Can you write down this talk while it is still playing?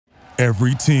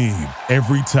Every team,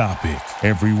 every topic,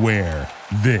 everywhere.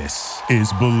 This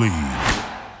is Believe.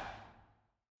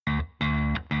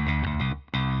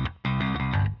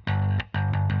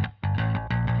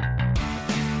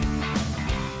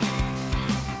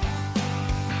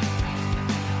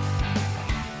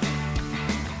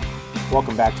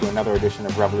 Welcome back to another edition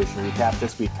of Revolution Recap.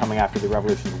 This week coming after the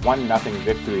Revolution's 1-0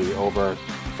 victory over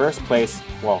first place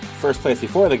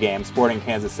before the game, Sporting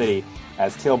Kansas City,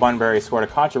 as Teal Bunbury scored a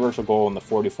controversial goal in the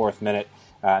 44th minute,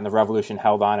 and the Revolution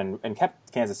held on and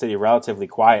kept Kansas City relatively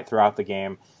quiet throughout the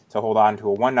game to hold on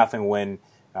to a 1-0 win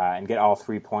and get all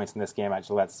 3 points in this game at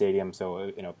Gillette Stadium.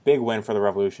 So, big win for the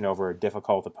Revolution over a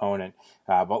difficult opponent.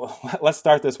 But let's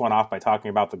start this one off by talking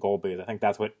about the goal, because I think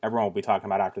that's what everyone will be talking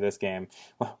about after this game.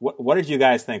 What did you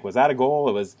guys think? Was that a goal?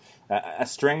 It was a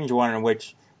strange one in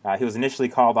which he was initially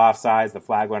called offsides, the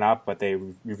flag went up, but they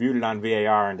reviewed it on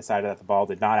VAR and decided that the ball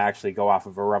did not actually go off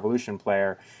of a Revolution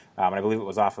player. And I believe it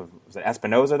was off of, was it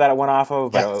Espinoza that it went off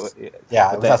of? Yes. It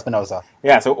was Espinoza.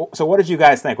 Yeah, so what did you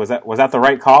guys think? Was that the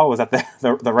right call? Was that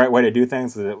the right way to do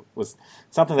things? It was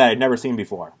something that I'd never seen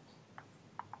before.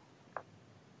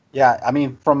 Yeah, I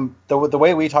mean, from the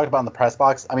way we talked about in the press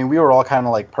box, I mean, we were all kind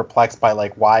of like perplexed by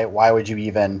like why would you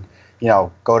even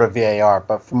go to VAR?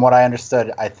 But from what I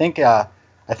understood, I think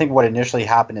what initially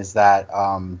happened is that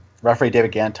referee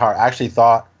David Gantar actually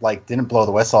didn't blow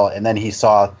the whistle, and then he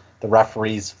saw the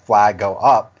referee's flag go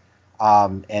up,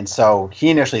 and so he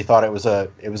initially thought it was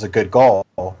a good goal.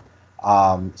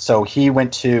 So he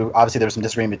went to, obviously there was some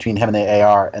disagreement between him and the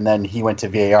AR, and then he went to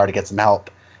VAR to get some help,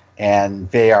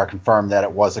 and VAR confirmed that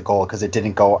it was a goal because it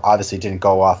didn't go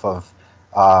off of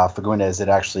Fagundes. It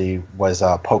actually was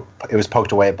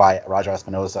poked away by Roger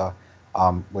Espinoza,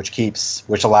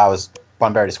 which allows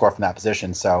Bunbury to score from that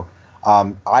position. So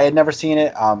I had never seen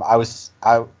it.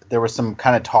 There was some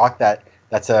kind of talk that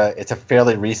it's a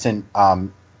fairly recent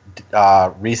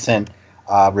revision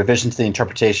to the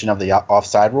interpretation of the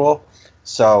offside rule.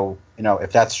 So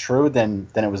if that's true, then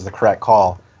it was the correct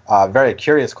call. Very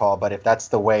curious call, but if that's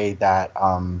the way that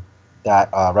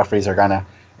referees are gonna,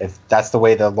 if that's the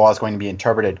way the law is going to be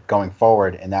interpreted going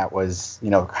forward, and that was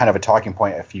kind of a talking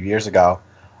point a few years ago,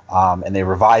 and they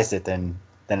revised it, then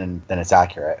it's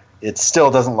accurate. It still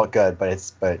doesn't look good,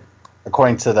 but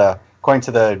according to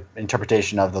the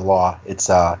interpretation of the law, it's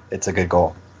a good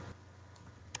goal.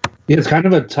 Yeah, it's kind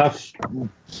of a tough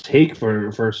take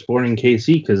for Sporting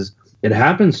KC because it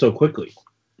happens so quickly.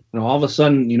 All of a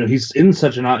sudden, he's in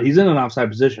an offside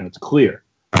position. It's clear,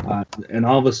 and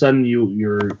all of a sudden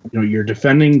you're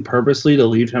defending purposely to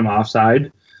leave him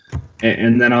offside,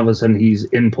 and then all of a sudden he's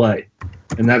in play,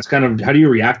 and that's kind of, how do you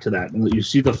react to that? You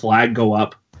see the flag go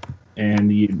up, and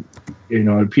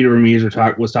Peter Vermes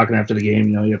was talking after the game.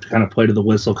 You have to kind of play to the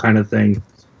whistle kind of thing.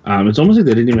 It's almost like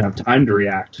they didn't even have time to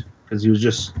react because he was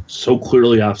just so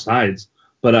clearly offsides.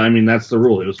 But I mean, that's the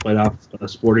rule. It was played off a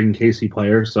Sporting KC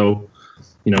player, so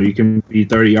you can be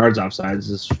 30 yards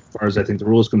offsides as far as I think the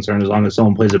rule is concerned, as long as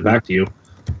someone plays it back to you.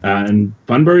 And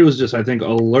Bunbury was just, I think,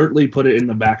 alertly put it in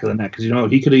the back of the net because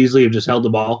he could easily have just held the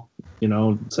ball,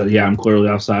 said, yeah, I'm clearly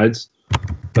offsides.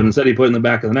 But instead he put it in the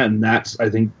back of the net, and that's, I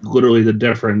think, literally the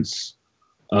difference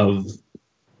of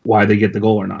why they get the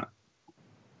goal or not.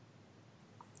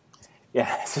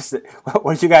 Yeah, it's just,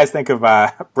 what did you guys think of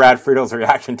Brad Friedel's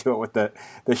reaction to it with the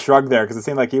shrug there? Because it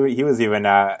seemed like he was even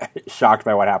shocked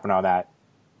by what happened on that.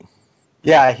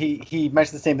 Yeah, he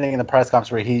mentioned the same thing in the press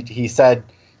conference where he said,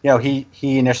 he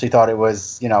initially thought it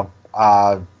was, the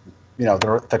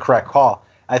correct call.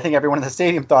 I think everyone in the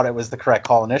stadium thought it was the correct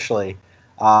call initially.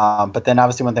 But then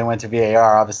obviously when they went to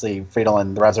VAR, obviously Friedel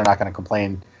and the Revs are not going to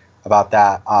complain about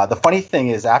that. The funny thing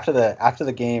is after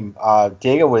the game,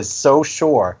 Diego was so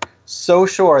sure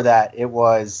that it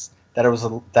was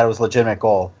a legitimate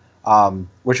goal,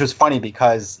 which was funny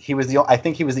because I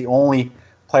think he was the only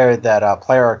player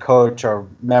or coach or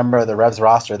member of the Revs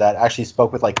roster that actually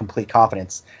spoke with like complete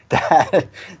confidence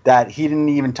that he didn't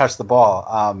even touch the ball.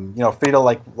 Friedel,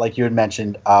 like you had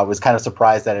mentioned, was kind of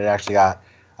surprised that it actually got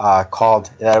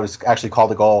called. That it was actually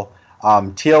called a goal.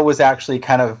 Teal was actually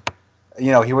kind of,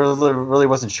 he really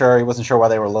wasn't sure. He wasn't sure why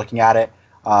they were looking at it.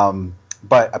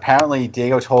 But apparently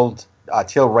Diego told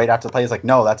Teal right after the play, he's like,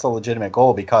 no, that's a legitimate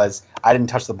goal because I didn't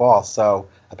touch the ball. So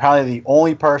apparently the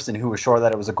only person who was sure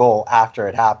that it was a goal after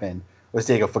it happened was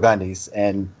Diego Fagundes.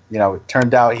 And, it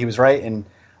turned out he was right. And,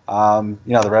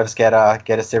 the Revs get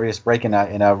a serious break in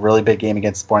a really big game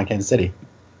against Sporting Kansas City.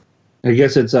 I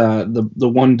guess it's the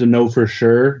one to know for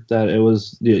sure that it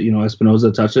was,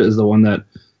 Espinoza touched it is the one that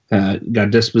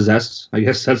got dispossessed. I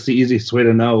guess that's the easiest way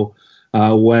to know.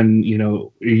 when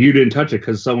you didn't touch it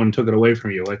because someone took it away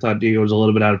from you. I thought Diego was a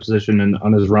little bit out of position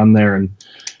on his run there,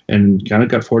 and kind of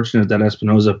got fortunate that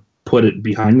Espinoza put it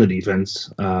behind the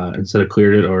defense instead of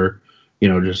cleared it or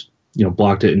just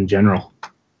blocked it in general.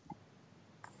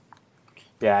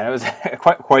 Yeah, and it was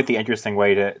quite the interesting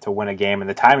way to win a game, and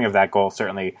the timing of that goal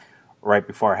certainly right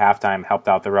before halftime helped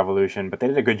out the Revolution. But they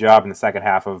did a good job in the second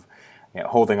half of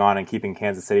holding on and keeping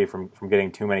Kansas City from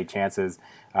getting too many chances.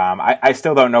 I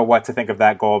still don't know what to think of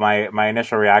that goal. My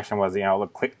initial reaction was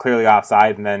look clearly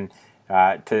offside, and then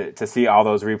to see all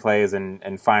those replays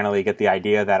and finally get the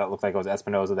idea that it looked like it was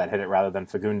Espinoza that hit it rather than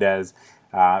Fagundes.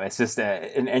 It's just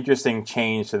an interesting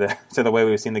change to the way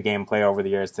we've seen the game play over the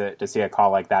years to see a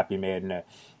call like that be made and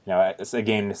a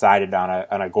game decided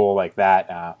on a goal like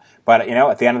that. But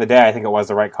at the end of the day, I think it was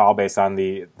the right call based on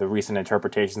the recent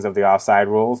interpretations of the offside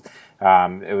rules.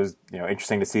 It was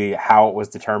interesting to see how it was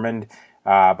determined.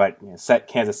 But set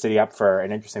Kansas City up for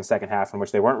an interesting second half in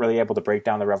which they weren't really able to break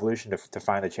down the Revolution to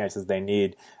find the chances they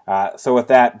need. So with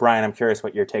that, Brian, I'm curious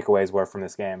what your takeaways were from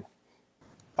this game.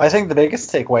 I think the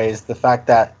biggest takeaway is the fact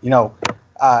that,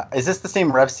 is this the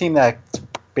same Revs team that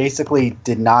basically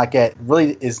didn't get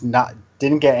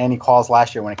any calls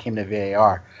last year when it came to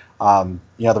VAR? The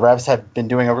Revs have been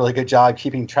doing a really good job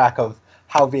keeping track of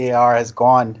how VAR has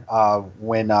gone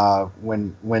when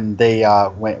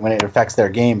it affects their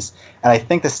games, and I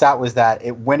think the stat was that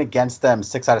it went against them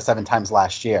 6 out of 7 times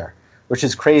last year, which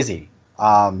is crazy.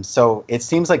 So it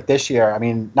seems like this year, I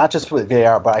mean, not just with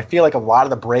VAR, but I feel like a lot of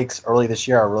the breaks early this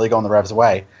year are really going the Revs'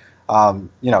 way. And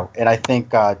I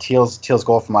think Teal's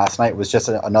goal from last night was just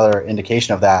another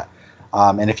indication of that.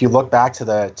 And if you look back to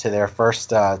their first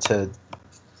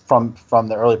from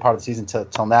the early part of the season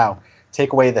till now,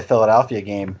 take away the Philadelphia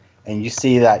game, and you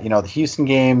see that the Houston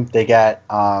game they get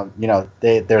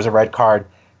there's a red card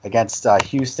against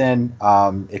Houston.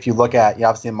 If you look at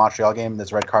obviously the Montreal game,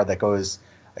 there's a red card that goes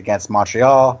against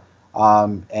Montreal,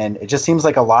 and it just seems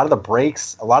like a lot of the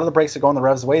breaks are going the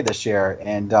Revs' way this year,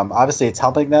 and obviously it's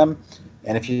helping them.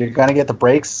 And if you're going to get the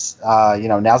breaks,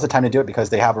 now's the time to do it because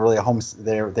they have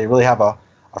they really have a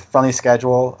friendly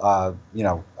schedule,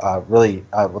 really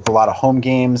with a lot of home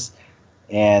games.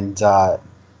 And I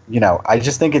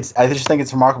just think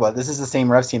it's remarkable that this is the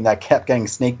same Revs team that kept getting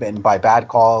snake bitten by bad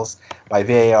calls, by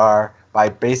VAR, by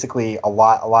basically a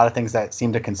lot of things that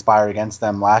seemed to conspire against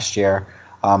them last year,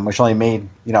 which only made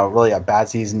really a bad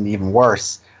season even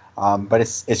worse. But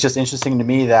it's just interesting to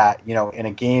me that in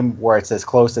a game where it's as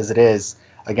close as it is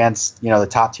against the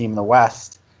top team in the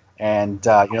West. And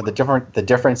the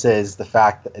difference is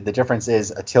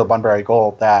a Teal Bunbury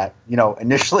goal that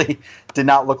initially did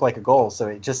not look like a goal. So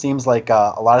it just seems like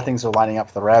a lot of things are lining up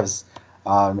for the Revs.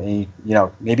 And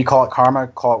maybe call it karma,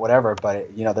 call it whatever,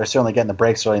 but they're certainly getting the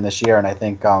breaks early in this year. And I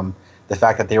think the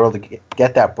fact that they were able to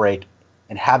get that break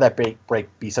and have that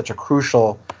break be such a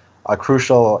crucial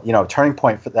turning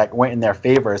point that went in their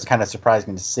favor is kind of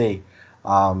surprising to see,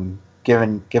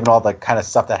 given all the kind of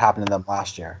stuff that happened to them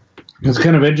last year. It's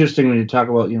kind of interesting when you talk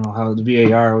about how the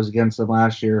VAR was against them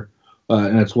last year,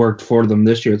 and it's worked for them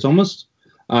this year. It's almost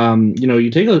you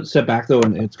take a step back though,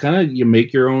 and it's kind of you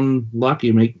make your own luck.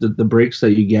 You make the breaks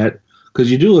that you get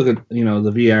because you do look at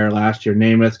the VAR last year.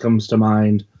 Namath comes to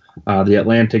mind, the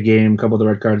Atlanta game, a couple of the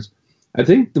red cards. I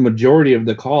think the majority of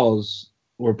the calls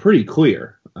were pretty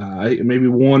clear. Maybe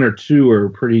one or two are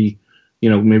pretty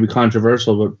maybe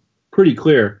controversial, but pretty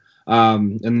clear.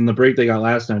 And then the break they got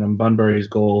last night on Bunbury's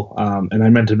goal, and I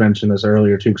meant to mention this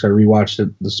earlier too because I rewatched it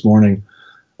this morning.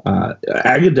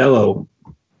 Agudelo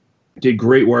did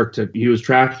great work. He was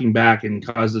tracking back and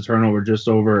caused the turnover just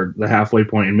over the halfway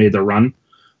point and made the run.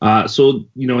 So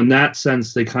in that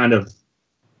sense, they kind of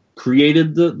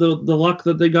created the luck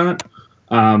that they got.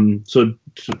 So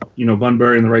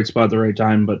Bunbury in the right spot at the right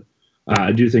time, but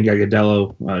I do think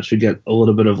Agudelo should get a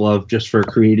little bit of love just for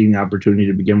creating the opportunity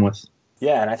to begin with.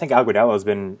 Yeah, and I think Agudelo has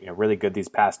been really good these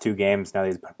past 2 games. Now that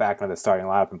he's put back into the starting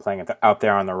lineup and playing out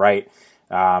there on the right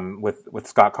with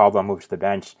Scott Caldwell moved to the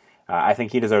bench. I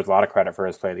think he deserves a lot of credit for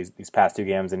his play these past 2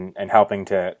 games and helping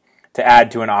to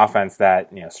add to an offense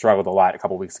that struggled a lot a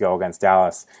couple weeks ago against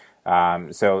Dallas.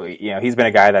 So he's been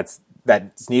a guy that's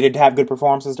needed to have good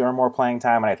performances during more playing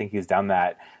time, and I think he's done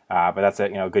that. But that's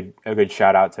a good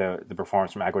shout out to the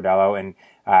performance from Agudelo and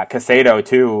Caicedo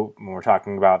too. When we're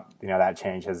talking about that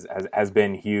change has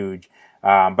been huge.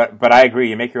 But I agree.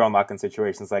 You make your own luck in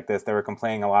situations like this. They were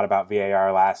complaining a lot about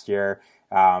VAR last year.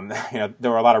 There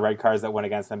were a lot of red cards that went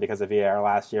against them because of VAR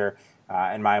last year.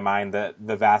 In my mind,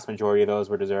 the vast majority of those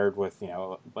were deserved. With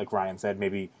like Ryan said,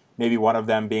 maybe one of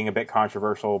them being a bit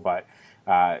controversial. But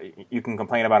you can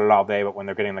complain about it all day. But when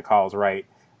they're getting the calls right,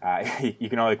 you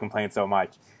can only complain so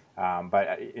much.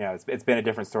 But it's been a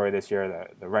different story this year.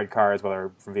 The red cards,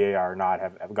 whether from VAR or not,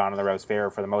 have gone in the Revs' favor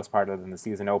for the most part, other than the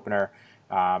season opener.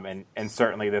 And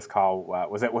certainly this call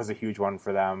was a huge one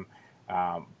for them.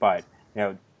 But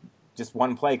just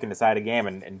one play can decide a game,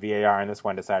 and VAR in this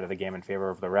one decided the game in favor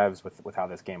of the Revs with how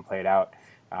this game played out,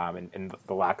 and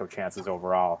the lack of chances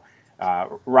overall.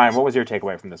 Ryan, what was your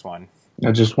takeaway from this one?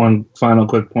 Just one final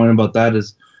quick point about that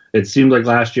is it seemed like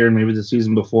last year and maybe the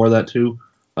season before that too,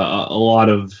 a lot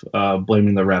of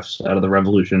blaming the refs out of the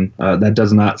Revolution. That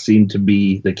does not seem to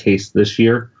be the case this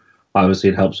year. Obviously,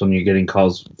 it helps when you're getting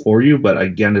calls for you, but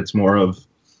again, it's more of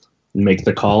make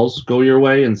the calls go your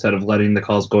way instead of letting the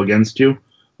calls go against you.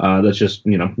 That's just,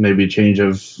 maybe a change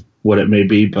of what it may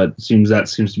be, but seems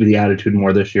to be the attitude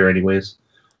more this year anyways.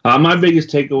 My biggest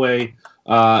takeaway,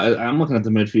 I'm looking at the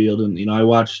midfield, and, I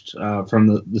watched from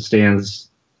the stands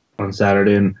on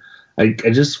Saturday, and I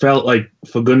just felt like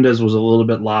Fagundes was a little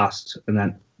bit lost in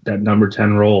that number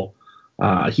 10 role.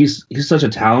 He's such a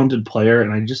talented player,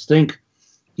 and I just think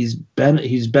he's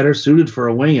better suited for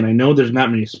a wing, and I know there's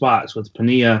not many spots with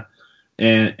Pania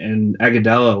and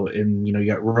Agudelo, and you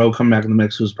got Rowe coming back in the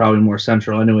mix, who's probably more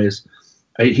central anyways.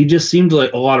 He just seemed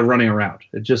like a lot of running around.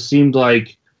 It just seemed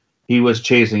like he was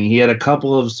chasing. He had a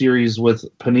couple of series with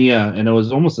Pania, and it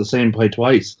was almost the same play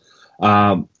twice.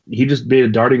 He just made a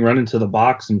darting run into the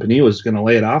box, and Pania was going to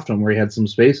lay it off to him where he had some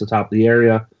space atop the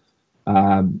area.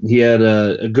 He had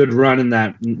a good run in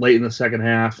that late in the second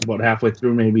half, about halfway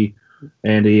through maybe,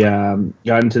 and he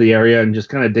got into the area and just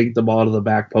kind of dinked the ball to the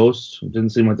back post. It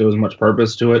didn't seem like there was much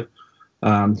purpose to it.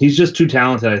 He's just too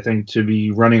talented, I think, to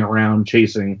be running around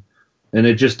chasing, and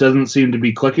it just doesn't seem to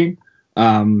be clicking.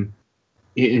 And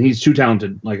he's too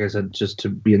talented, like I said, just to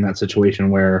be in that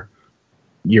situation where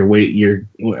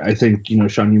I think,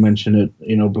 Sean, you mentioned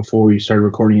it, before we started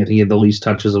recording, I think he had the least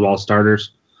touches of all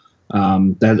starters.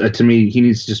 That to me, he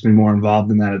needs to just be more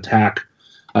involved in that attack.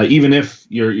 Even if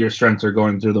your strengths are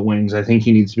going through the wings, I think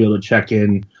he needs to be able to check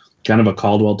in, kind of a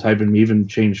Caldwell type, and even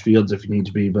change fields if you need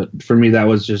to be. But for me, that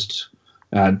was just,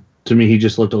 to me, he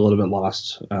just looked a little bit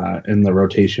lost in the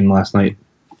rotation last night.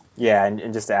 Yeah,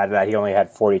 and just to add to that, he only had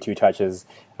 42 touches,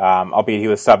 albeit he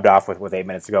was subbed off with 8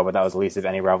 minutes to go, but that was the least of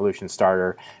any Revolution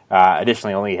starter.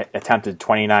 Additionally, only attempted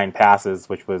 29 passes,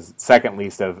 which was second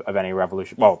least of any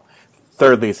Revolution. Well,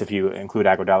 third least if you include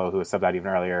Agudelo, who was subbed out even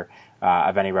earlier,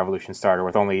 of any Revolution starter,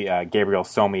 with only Gabriel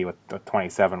Somi with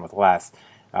 27 with less.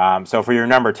 So for your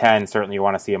number 10, certainly you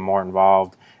want to see him more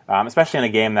involved, especially in a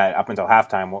game that up until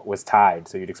halftime was tied,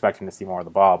 so you'd expect him to see more of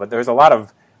the ball. But there's a lot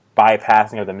of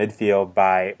bypassing of the midfield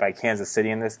by Kansas City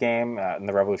in this game, and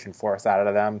the Revolution forced out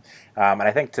of them. And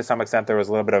I think to some extent there was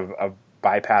a little bit of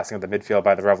bypassing of the midfield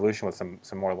by the Revolution with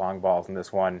some more long balls in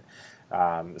this one.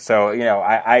 So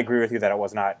I agree with you that it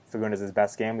was not Fagundes'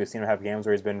 best game. We've seen him have games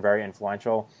where he's been very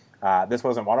influential. This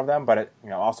wasn't one of them, but it,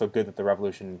 also good that the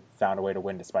Revolution found a way to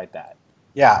win despite that.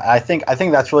 Yeah, I think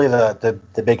that's really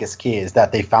the biggest key is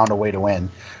that they found a way to win.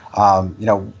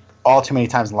 All too many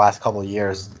times in the last couple of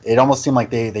years, it almost seemed like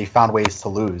they found ways to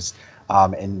lose.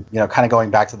 And kind of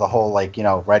going back to the whole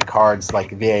red cards,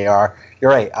 like VAR. You're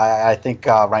right. I think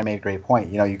Ryan made a great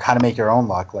point. You kind of make your own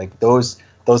luck. Like those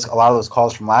a lot of those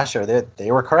calls from last year,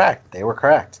 they were correct. They were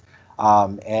correct.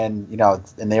 And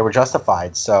they were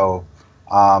justified. So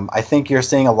I think you're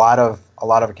seeing a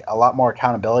lot more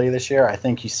accountability this year. I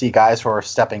think you see guys who are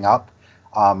stepping up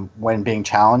when being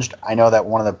challenged. I know that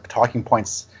one of the talking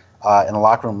points in the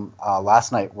locker room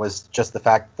last night was just the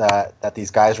fact that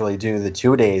these guys really do the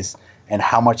 2 days and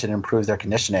how much it improves their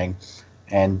conditioning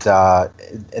and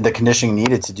the conditioning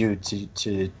needed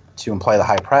to employ the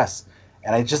high press.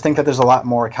 And I just think that there's a lot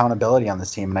more accountability on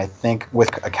this team. And I think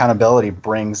with accountability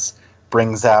brings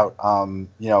out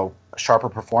sharper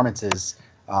performances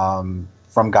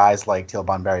from guys like Teal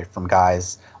Bunbury, from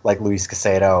guys like Luis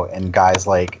Caicedo, and guys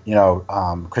like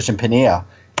Christian Pania.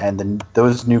 And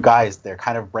those new guys, they're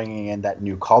kind of bringing in that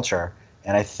new culture.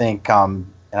 And I think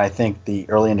the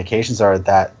early indications are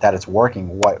that it's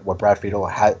working. What Brad Friedel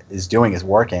is doing is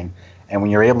working. And when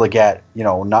you're able to get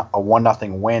not a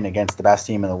 1-0 win against the best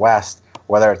team in the West,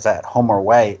 whether it's at home or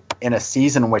away, in a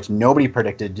season in which nobody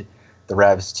predicted the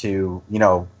Revs to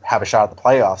have a shot at the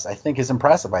playoffs, I think is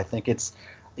impressive. I think it's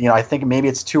I think maybe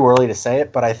it's too early to say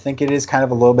it, but I think it is kind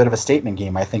of a little bit of a statement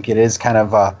game. I think it is kind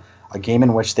of a game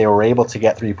in which they were able to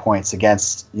get 3 points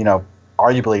against,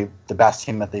 arguably the best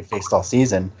team that they've faced all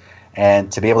season,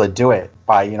 and to be able to do it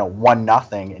by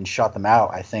 1-0 and shut them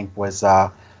out, I think was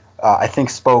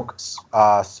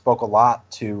spoke a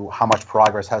lot to how much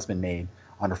progress has been made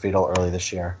under Friedel early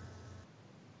this year.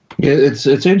 Yeah,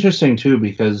 it's interesting too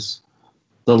because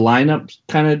the lineup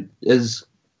kind of is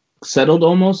settled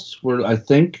almost. I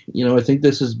think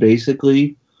this is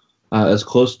basically as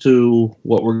close to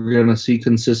what we're going to see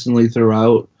consistently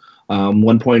throughout.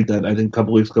 One point that I think a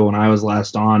couple weeks ago when I was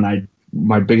last on,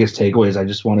 my biggest takeaway is I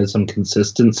just wanted some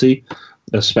consistency,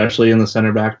 especially in the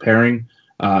center back pairing,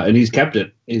 and he's kept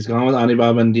it. He's gone with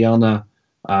Anibaba and Dielna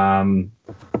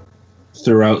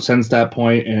throughout since that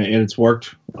point, and it's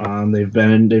worked.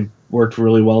 They've worked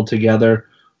really well together,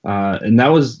 and that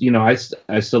was,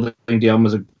 I still think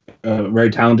Dielna's a very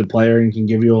talented player and can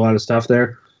give you a lot of stuff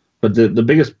there. But the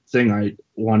biggest thing I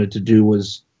wanted to do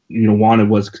was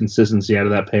consistency out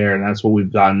of that pair, and that's what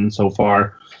we've gotten so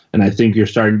far. And I think you're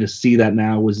starting to see that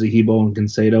now with Zahibo and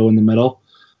Caicedo in the middle.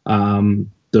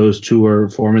 Those two are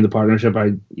forming the partnership.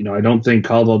 I don't think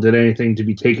Caldwell did anything to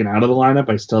be taken out of the lineup.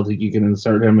 I still think you can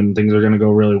insert him and things are going to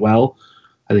go really well.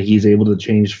 I think he's able to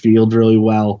change field really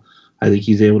well. I think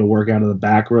he's able to work out of the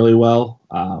back really well.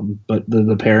 But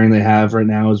the pairing they have right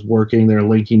now is working. They're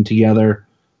linking together.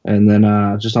 And then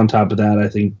just on top of that, I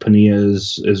think Pania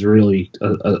is really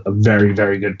a very,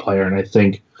 very good player. And I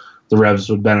think the Revs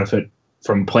would benefit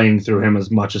from playing through him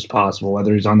as much as possible,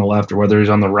 whether he's on the left or whether he's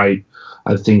on the right.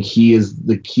 I think he is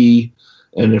the key.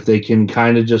 And if they can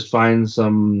kind of just find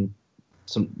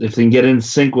if they can get in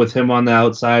sync with him on the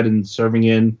outside and serving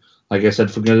in, like I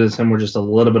said, for goodness, him, we're just a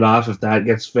little bit off. If that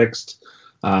gets fixed,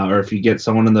 or if you get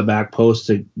someone in the back post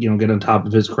to get on top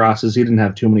of his crosses, he didn't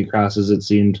have too many crosses, it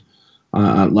seemed,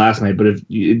 last night. But if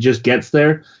it just gets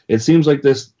there, it seems like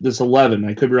this 11.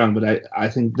 I could be wrong, but I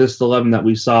think this 11 that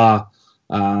we saw,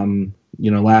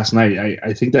 last night.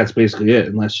 I think that's basically it,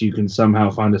 unless you can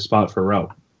somehow find a spot for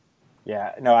Rowe.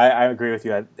 Yeah, no, I agree with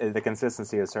you. The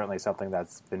consistency is certainly something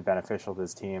that's been beneficial to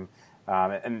this team.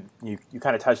 And you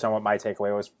kind of touched on what my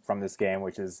takeaway was from this game,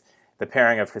 which is the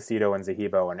pairing of Caicedo and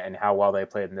Zahibo and how well they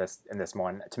played in this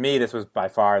one. To me, this was by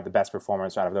far the best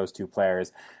performance out of those two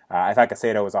players. I thought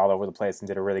Caicedo was all over the place and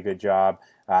did a really good job.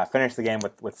 Finished the game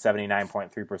with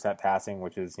 79.3% passing,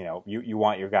 which is, you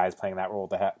want your guys playing that role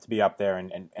to be up there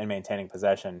and maintaining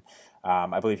possession.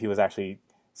 I believe he was actually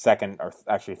second or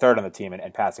actually third on the team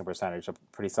in passing percentage. A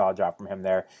pretty solid job from him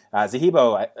there.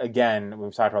 Zahibo, again,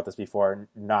 we've talked about this before,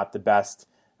 not the best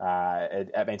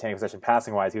at maintaining possession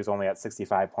passing wise. He was only at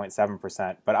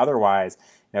 65.7%, but otherwise,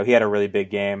 he had a really big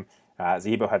game.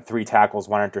 Zahibo had 3 tackles,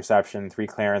 1 interception, 3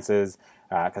 clearances.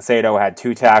 Caicedo had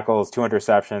 2 tackles, 2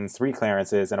 interceptions, 3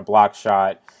 clearances, and a blocked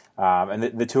shot. And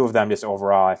the two of them just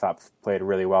overall, I thought, played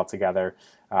really well together.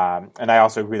 And I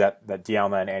also agree that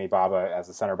Dielna and Anibaba as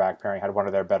a center back pairing had one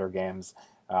of their better games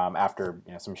after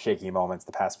some shaky moments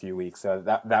the past few weeks. So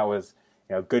that was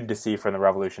good to see from the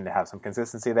Revolution to have some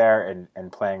consistency there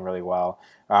and playing really well.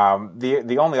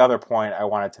 The only other point I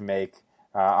wanted to make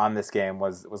on this game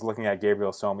was looking at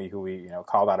Gabriel Somi, who we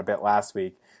called out a bit last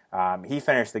week. He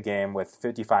finished the game with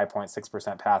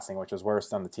 55.6% passing, which was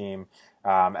worst on the team,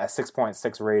 a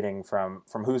 6.6 rating from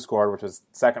Who Scored, which was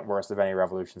second worst of any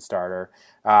Revolution starter.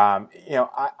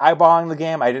 Eyeballing the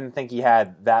game, I didn't think he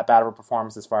had that bad of a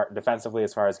performance defensively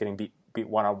as far as getting beat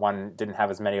one-on-one. Didn't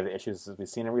have as many of the issues as we've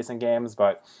seen in recent games,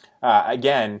 but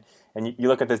again, and you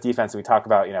look at this defense, and we talk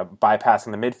about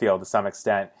bypassing the midfield to some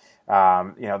extent.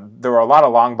 There were a lot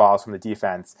of long balls from the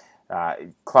defense.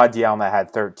 Claude Dielna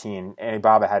had 13,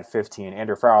 Anibaba had 15,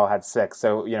 Andrew Farrell had 6.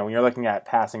 So, when you're looking at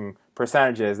passing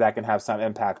percentages, that can have some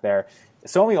impact there.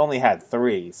 Somi only had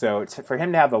 3. So for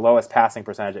him to have the lowest passing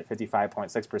percentage at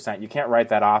 55.6%, you can't write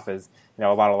that off as,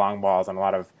 a lot of long balls and a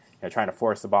lot of trying to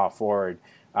force the ball forward.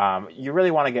 You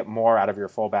really want to get more out of your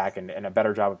fullback and a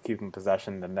better job of keeping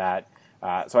possession than that.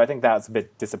 So I think that's a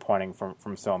bit disappointing from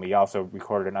Somi. He also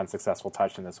recorded an unsuccessful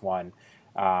touch in this one.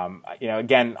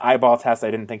 Again, eyeball test,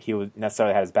 I didn't think he would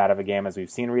necessarily have as bad of a game as we've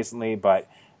seen recently, but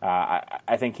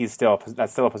I think that's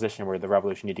still a position where the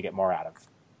Revolution need to get more out of.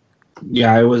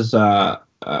 Yeah, I was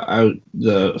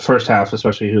the first half,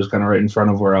 especially, he was kind of right in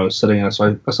front of where I was sitting at,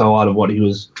 so I saw a lot of what he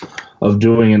was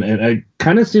doing, and it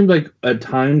kind of seemed like at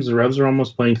times the Revs were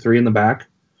almost playing 3 in the back,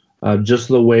 just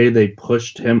the way they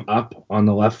pushed him up on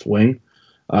the left wing.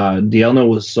 Dielna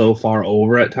was so far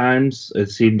over at times, it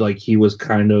seemed like he was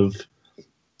kind of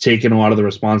taking a lot of the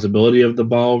responsibility of the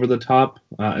ball over the top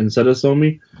instead of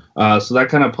Somi. So that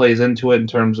kind of plays into it in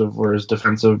terms of where his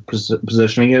defensive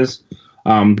positioning is.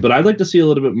 But I'd like to see a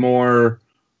little bit more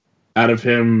out of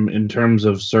him in terms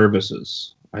of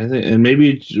services. I think, and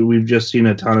maybe we've just seen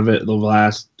a ton of it the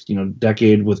last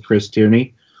decade with Chris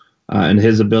Tierney and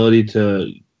his ability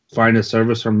to find a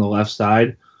service from the left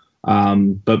side.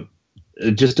 But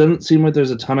it just doesn't seem like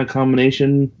there's a ton of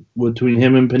combination between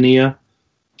him and Pania.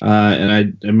 And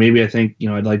I think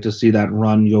I'd like to see that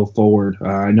run go forward.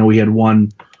 I know he had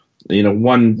one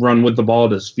one run with the ball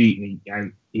at his feet,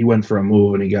 and he went for a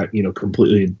move, and he got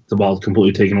the ball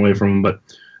completely taken away from him. But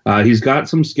he's got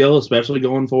some skill, especially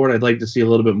going forward. I'd like to see a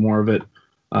little bit more of it,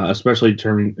 especially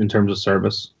in terms of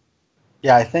service.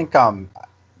 Yeah, I think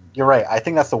you're right. I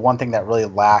think that's the one thing that really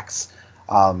lacks.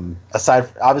 Aside,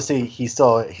 obviously, he's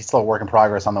still a work in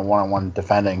progress on the one-on-one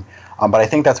defending, but I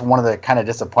think that's one of the kind of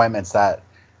disappointments. That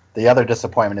the other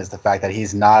disappointment is the fact that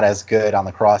he's not as good on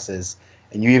the crosses,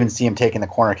 and you even see him taking the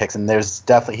corner kicks. And he's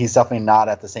definitely not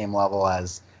at the same level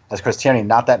as Chris Tierney.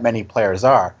 Not that many players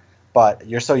are, but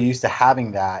you're so used to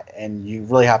having that, and you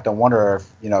really have to wonder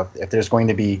if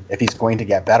he's going to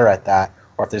get better at that,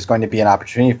 or if there's going to be an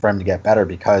opportunity for him to get better,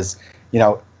 because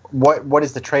what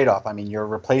is the trade-off? I mean, you're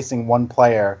replacing one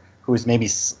player who's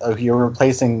you're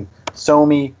replacing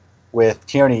Somi with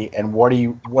Tierney, and what are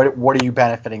you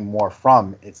benefiting more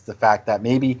from? It's the fact that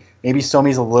maybe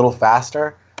Somi's a little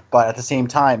faster, but at the same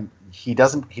time he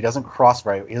doesn't cross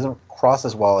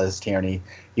as well as Tierney.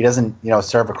 He doesn't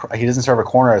serve a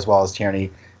corner as well as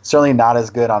Tierney. Certainly not as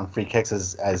good on free kicks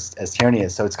as Tierney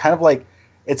is. So it's kind of like,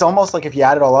 it's almost like, if you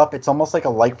add it all up, it's almost like a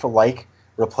like for like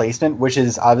replacement, which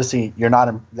is obviously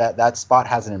that spot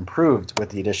hasn't improved with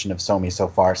the addition of Somi so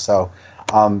far. So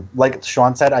like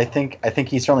Sean said, I think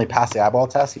he certainly passed the eyeball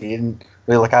test. He didn't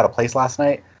really look out of place last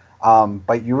night,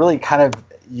 but you're really kind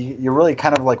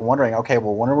of like wondering, okay,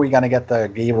 well, when are we going to get the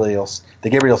Gabriel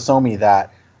Somi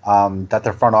that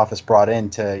their front office brought in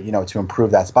to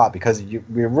improve that spot, because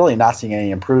we're really not seeing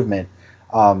any improvement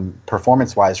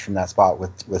performance wise from that spot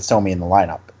with Somi in the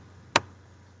lineup.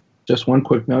 Just one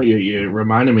quick note, you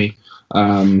reminded me.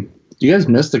 Do you guys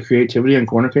miss the creativity on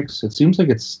corner kicks? It seems like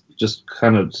it's just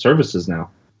kind of services now.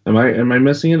 Am I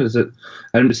missing it? Is it?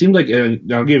 And it seemed like,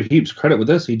 I'll give Heaps credit with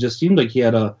this. He just seemed like he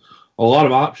had a lot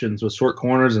of options with short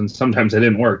corners, and sometimes they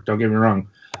didn't work. Don't get me wrong.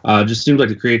 Just seems like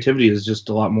the creativity is just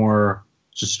a lot more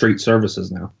just straight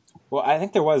services now. Well, I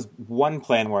think there was one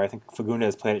plan where I think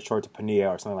Fagundes played it short to Pania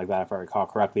or something like that, if I recall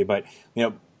correctly. But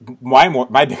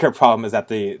my bigger problem is that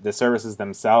the services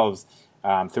themselves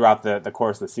throughout the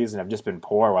course of the season have just been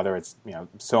poor. Whether it's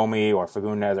Somi or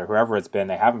Fagundes or whoever it's been,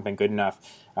 they haven't been good enough.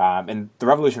 And the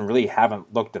Revolution really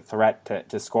haven't looked a threat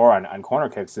to score on corner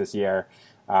kicks this year.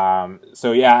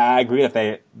 So yeah, I agree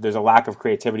that there's a lack of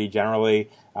creativity generally,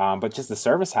 but just the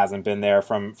service hasn't been there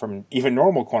from even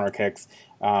normal corner kicks,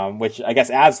 which I guess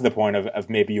adds to the point of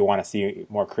maybe you want to see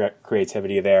more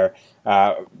creativity there.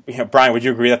 Brian, would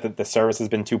you agree that the service has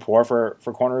been too poor for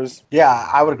corners? Yeah,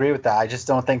 I would agree with that. I just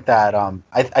don't think that.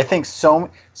 I think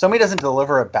Somi doesn't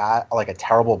deliver a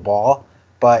terrible ball,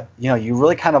 but you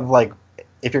really kind of like,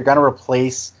 if you're going to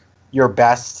replace your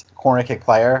best corner kick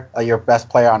player, your best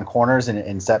player on corners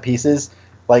and set pieces,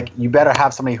 like, you better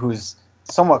have somebody who's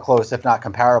somewhat close, if not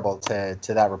comparable, to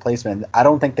that replacement. I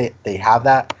don't think they have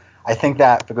that. I think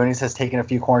that Fagundes has taken a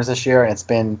few corners this year, and it's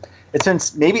been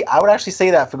maybe, I would actually say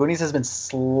that Fagundes has been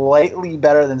slightly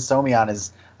better than Somi on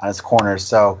his corners.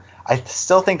 So I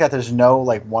still think that there's no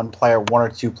one or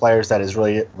two players that is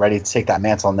really ready to take that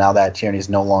mantle now that Tierney's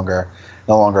no longer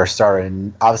a starter,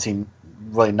 and obviously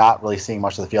really not really seeing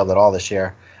much of the field at all this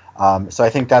year. So I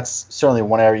think that's certainly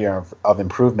one area of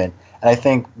improvement. And I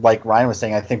think, like Ryan was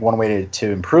saying, I think one way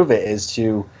to improve it is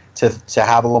to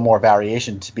have a little more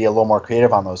variation, to be a little more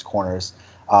creative on those corners.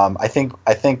 I think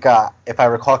if I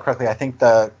recall correctly, I think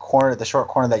the short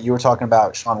corner that you were talking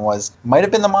about, Sean, might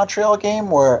have been the Montreal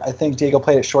game, where I think Diego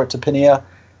played it short to Pania,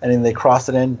 and then they crossed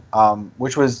it in,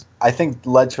 which was, I think,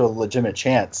 led to a legitimate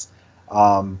chance.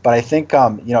 But I think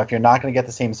if you're not going to get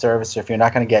the same service, or if you're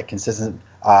not going to get consistent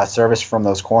service from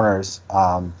those corners,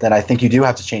 then I think you do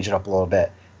have to change it up a little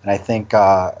bit. And I think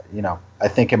I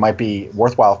think it might be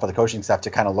worthwhile for the coaching staff to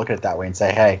kind of look at it that way and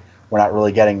say, hey, we're not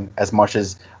really getting as much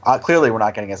as clearly we're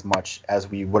not getting as much as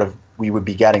we would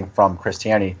be getting from Chris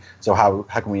Tierney. So how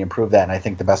can we improve that? And I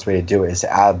think the best way to do it is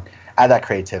to add that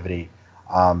creativity.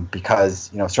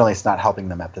 Because certainly it's not helping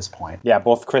them at this point. Yeah,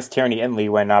 both Chris Tierney and Lee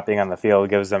Nguyen not being on the field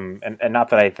gives them, and not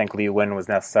that I think Lee Nguyen was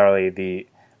necessarily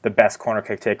the best corner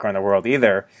kick taker in the world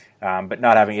either, but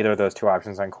not having either of those two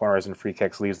options on corners and free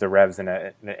kicks leaves the Revs in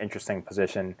an interesting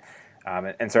position.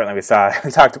 And certainly we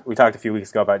talked a few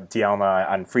weeks ago about Dielma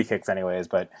on free kicks anyways,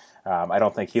 but I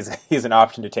don't think he's an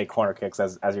option to take corner kicks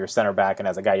as your center back and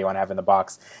as a guy you want to have in the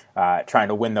box trying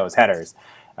to win those headers.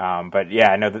 But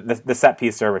yeah, I know the set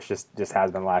piece service just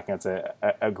has been lacking. It's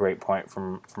a great point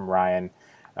from Ryan,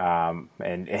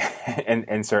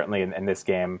 and certainly in this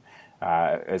game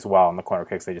as well. In the corner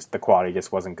kicks, the quality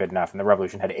just wasn't good enough. And the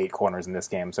Revolution had 8 corners in this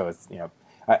game, so it's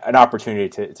an opportunity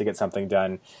to get something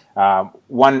done.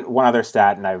 One other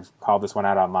stat, and I've called this one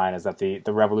out online, is that the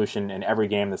Revolution in every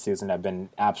game this season have been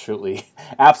absolutely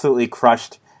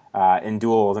crushed in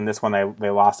duels, and this one they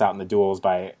lost out in the duels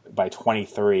by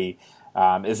 23.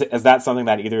 Is that something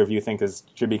that either of you think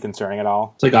should be concerning at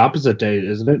all? It's like opposite day,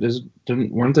 isn't it?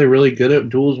 Weren't they really good at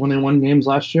duels when they won games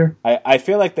last year? I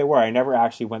feel like they were. I never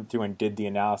actually went through and did the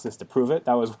analysis to prove it.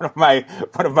 That was one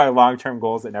of my long-term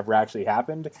goals that never actually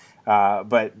happened.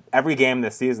 But every game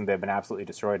this season, they've been absolutely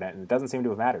destroyed, and it doesn't seem to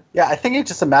have mattered. Yeah, I think it's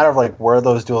just a matter of like where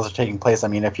those duels are taking place. I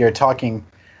mean, if you're talking,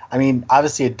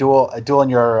 obviously a duel in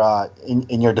your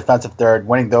in your defensive third,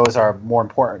 winning those are more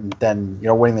important than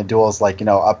winning the duels like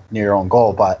up near your own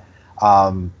goal. But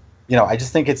I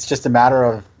just think it's just a matter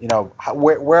of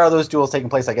where are those duels taking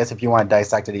place. I guess if you want to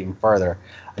dissect it even further,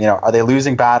 are they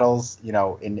losing battles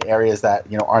in areas that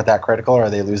aren't that critical, or are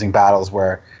they losing battles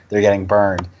where they're getting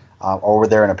burned, or where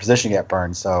they're in a position to get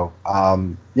burned? So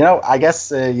I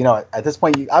guess at this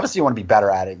point, you obviously want to be better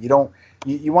at it.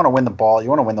 You want to win the ball. You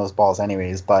want to win those balls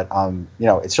anyways. But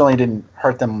it certainly didn't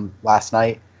hurt them last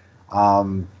night.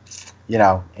 And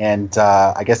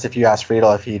I guess if you ask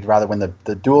Friedel if he'd rather win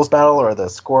the duels battle or the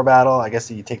score battle, I guess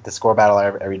you take the score battle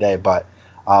every day. But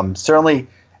certainly,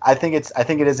 I think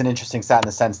it is an interesting stat in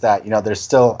the sense that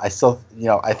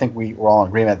I think we're all in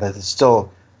agreement that there's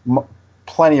still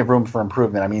plenty of room for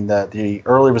improvement. I mean, the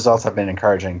early results have been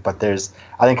encouraging, but I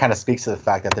think kind of speaks to the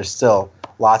fact that there's still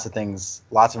lots of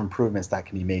improvements that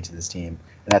can be made to this team,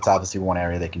 and that's obviously one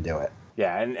area they can do it.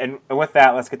 Yeah, and with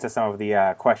that, let's get to some of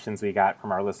the questions we got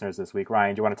from our listeners this week.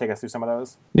 Ryan, do you want to take us through some of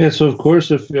those? Yeah, so of course,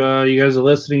 if you guys are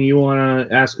listening, you want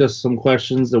to ask us some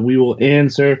questions that we will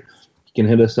answer, you can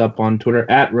hit us up on Twitter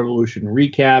at Revolution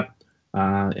Recap,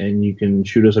 and you can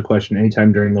shoot us a question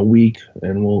anytime during the week,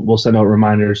 and we'll send out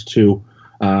reminders too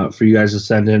for you guys to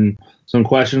send in some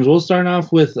questions. We'll start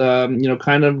off with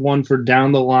kind of one for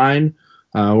down the line.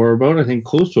 We're about, I think,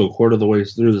 close to a quarter of the way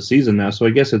through the season now, so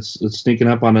I guess it's sneaking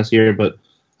up on us here. But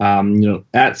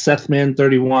at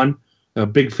Sethman31, a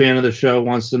big fan of the show,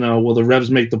 wants to know: will the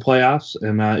Revs make the playoffs?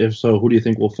 And if so, who do you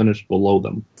think will finish below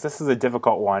them? This is a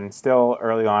difficult one. Still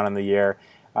early on in the year.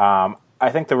 I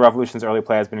think the Revolution's early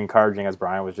play has been encouraging, as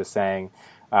Brian was just saying.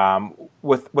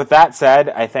 With that said,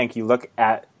 I think you look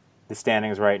at the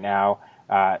standings right now.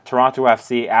 Toronto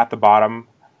FC at the bottom.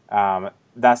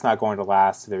 That's not going to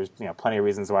last. There's plenty of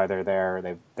reasons why they're there.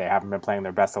 They haven't been playing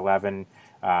their best 11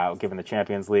 given the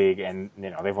Champions League, and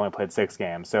they've only played 6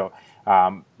 games. So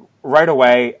right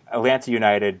away, Atlanta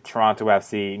United, Toronto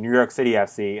FC, New York City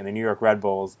FC, and the New York Red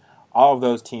Bulls, all of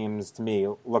those teams to me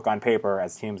look on paper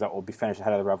as teams that will be finished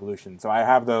ahead of the Revolution. So I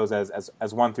have those as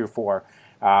 1 through 4.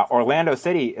 Orlando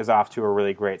City is off to a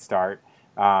really great start.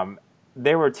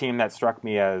 They were a team that struck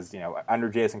me as, under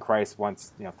Jason Kreis,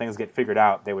 once things get figured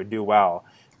out, they would do well.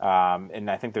 And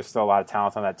I think there's still a lot of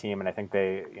talent on that team, and I think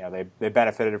they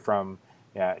benefited from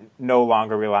no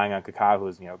longer relying on Kaká,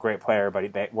 who's a great player,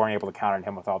 but they weren't able to count on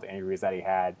him with all the injuries that he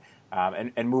had.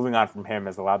 And moving on from him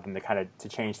has allowed them to kind of to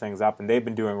change things up, and they've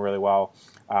been doing really well.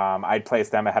 I'd place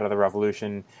them ahead of the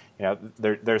Revolution.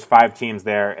 There's 5 teams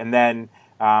there, and then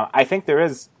I think there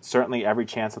is certainly every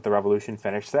chance that the Revolution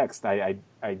finish 6th.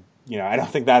 I don't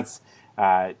think that's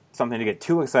something to get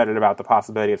too excited about, the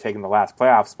possibility of taking the last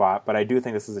playoff spot, but I do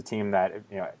think this is a team that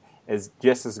is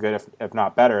just as good, if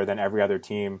not better, than every other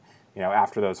team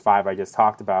after those 5 I just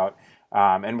talked about.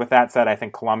 And with that said, I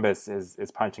think Columbus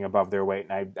is punching above their weight,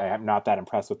 and I am not that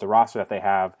impressed with the roster that they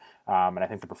have, and I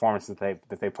think the performances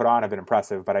that they put on have been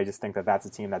impressive, but I just think that that's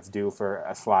a team that's due for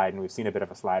a slide, and we've seen a bit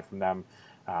of a slide from them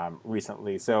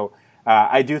recently. So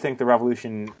I do think the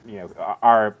Revolution,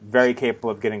 are very capable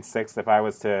of getting 6th. If I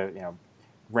was to,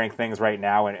 rank things right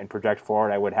now and project forward,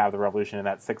 I would have the Revolution in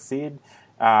that 6th seed.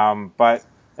 But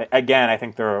again, I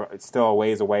think they're still a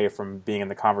ways away from being in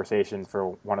the conversation for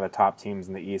one of the top teams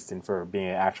in the East and for being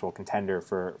an actual contender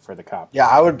for the Cup. Yeah,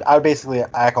 I would basically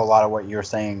echo a lot of what you were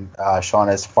saying, Sean,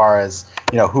 as far as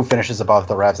who finishes above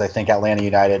the Revs. I think Atlanta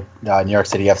United, New York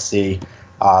City FC.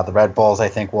 The Red Bulls, I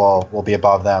think, will be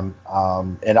above them,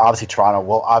 and obviously Toronto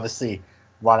will obviously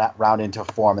round into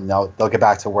form, and they'll get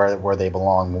back to where they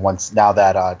belong now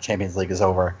that Champions League is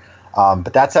over.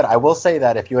 But that said, I will say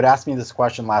that if you had asked me this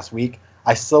question last week,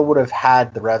 I still would have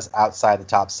had the Revs outside the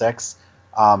top 6.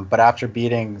 But after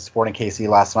beating Sporting KC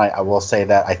last night, I will say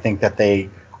that I think that they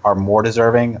are more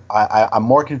deserving. I'm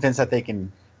more convinced that they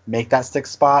can make that 6th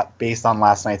spot based on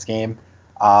last night's game.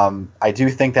 I do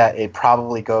think that it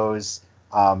probably goes.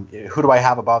 Who do I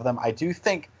have above them? I do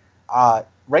think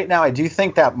right now. I do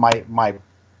think that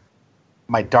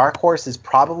my dark horse is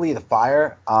probably the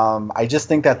Fire. I just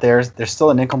think that there's still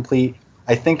an incomplete.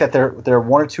 I think that there are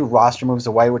one or two roster moves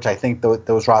away, which I think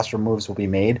those roster moves will be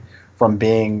made from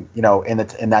being,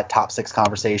 in that top 6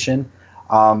 conversation.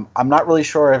 I'm not really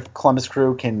sure if Columbus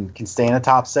Crew can stay in the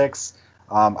top 6.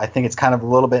 I think it's kind of a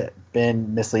little bit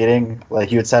been misleading.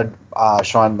 Like you had said,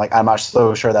 Sean, like I'm not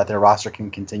so sure that their roster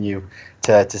can continue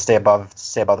to stay above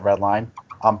the red line.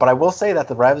 But I will say that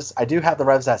the Revs, I do have the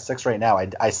Revs at 6 right now.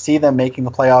 I see them making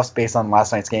the playoffs based on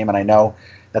last night's game, and I know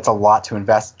that's a lot to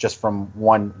invest just from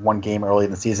one game early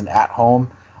in the season at home,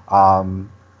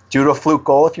 due to a fluke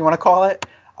goal, if you want to call it.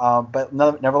 But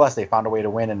nevertheless, they found a way to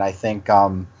win, and I think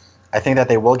that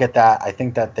they will get that. I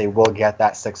think that they will get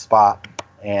that 6th spot,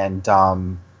 and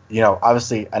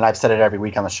obviously, and I've said it every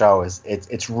week on the show, is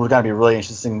it's going to be really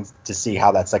interesting to see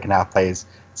how that second half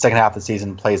of the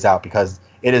season plays out, because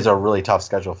it is a really tough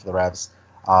schedule for the Revs.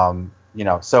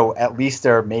 So at least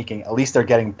they're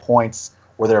getting points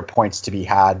where there are points to be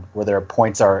had, where their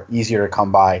points are easier to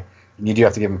come by, and you do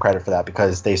have to give them credit for that,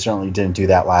 because they certainly didn't do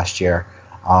that last year.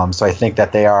 So I think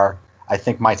that they are. I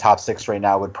think my top 6 right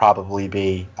now would probably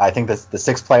be. I think the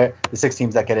 6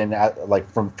 teams that get in,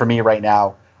 for me right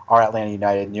now, are Atlanta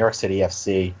United, New York City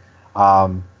FC,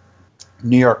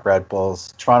 New York Red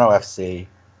Bulls, Toronto FC.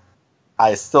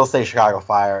 I still say Chicago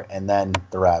Fire, and then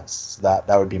the Revs. So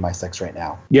that would be my 6 right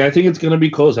now. Yeah, I think it's going to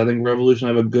be close. I think Revolution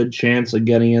have a good chance of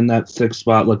getting in that 6th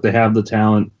spot. Look, they have the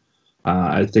talent.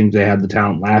 I think they had the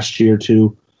talent last year,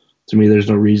 too. To me, there's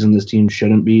no reason this team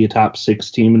shouldn't be a top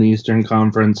 6 team in the Eastern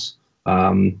Conference.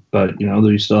 But,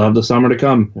 they still have the summer to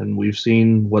come, and we've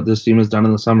seen what this team has done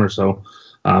in the summer. So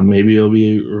maybe it'll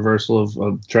be a reversal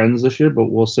of trends this year,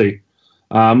 but we'll see.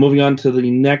 Moving on to the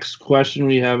next question,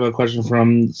 we have a question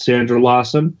from Sandra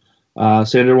Lawson.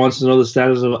 Sandra wants to know the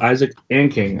status of Isaac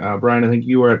Anking. Brian, I think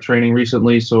you were at training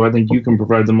recently, so I think you can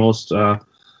provide the most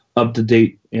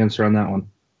up-to-date answer on that one.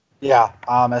 Yeah,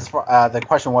 as far the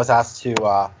question was posted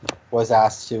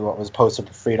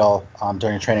to Friedel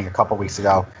during training a couple weeks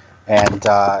ago, and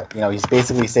he's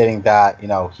basically stating that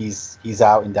he's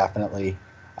out indefinitely.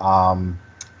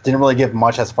 Didn't really give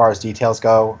much as far as details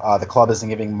go. The club isn't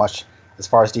giving much as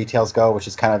far as details go, which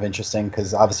is kind of interesting,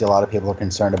 because obviously a lot of people are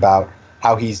concerned about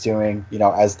how he's doing.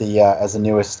 as the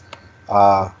newest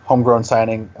homegrown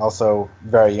signing, also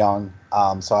very young.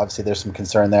 So obviously there's some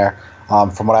concern there.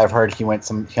 From what I've heard, he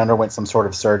underwent some sort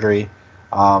of surgery,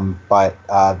 but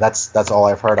that's all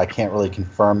I've heard. I can't really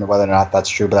confirm whether or not that's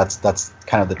true, but that's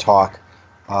kind of the talk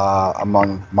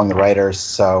among the writers.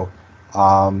 So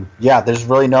there's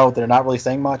really they're not really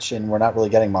saying much, and we're not really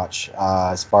getting much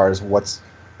as far as what's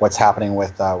happening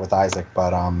with Isaac.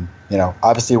 But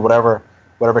obviously whatever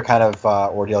kind of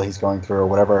ordeal he's going through, or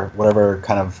whatever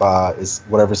kind of is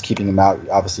whatever's keeping him out,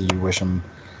 obviously you wish him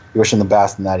the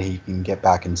best, and that he can get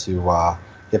back into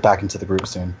the group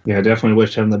soon. Yeah, I definitely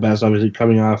wish him the best. Obviously,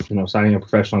 coming off signing a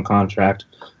professional contract,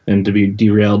 and to be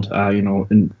derailed,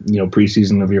 in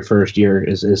preseason of your first year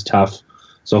is tough.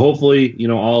 So hopefully,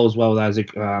 all is well with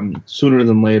Isaac sooner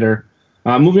than later.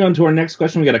 Moving on to our next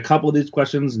question, we got a couple of these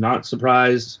questions. Not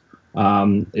surprised.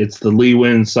 It's the Lee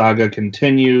Nguyen saga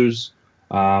continues.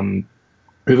 We have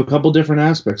a couple different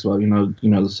aspects. Well,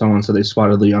 someone said they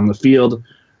spotted Lee on the field.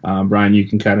 Brian, you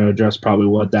can kind of address probably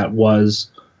what that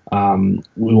was.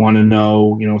 We want to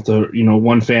know, if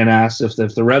one fan asks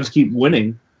if the Revs keep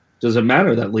winning, does it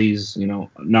matter that Lee's,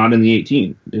 not in the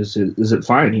 18? Is it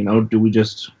fine? Do we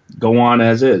just go on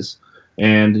as is?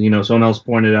 And, someone else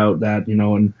pointed out that,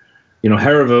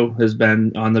 Harivu has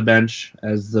been on the bench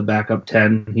as the backup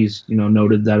 10. He's,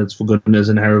 noted that it's Fagundes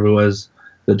and Harivu as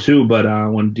the 2, but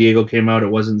when Diego came out, it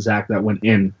wasn't Zach that went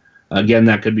in. Again,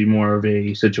 that could be more of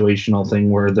a situational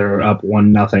thing where they're up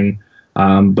 1-0.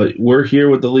 But we're here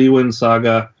with the Lee Nguyen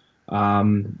saga.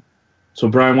 So,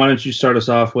 Brian, why don't you start us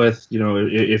off with,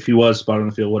 if he was spotted on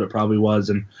the field, what it probably was,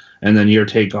 and then your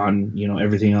take on,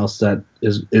 everything else that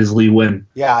is Lee Nguyen.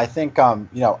 Yeah, I think,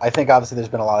 I think obviously there's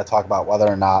been a lot of talk about whether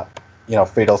or not,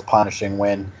 Friedel's punishing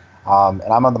Nguyen.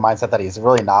 And I'm on the mindset that he's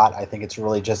really not. I think it's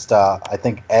really just, I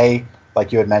think,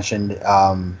 like you had mentioned,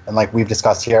 and like we've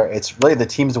discussed here, it's really the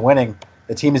team's winning.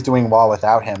 The team is doing well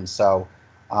without him. So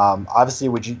obviously,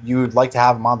 you'd like to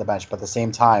have him on the bench, but at the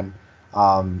same time,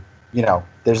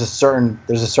 there's a certain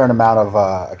amount of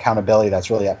accountability that's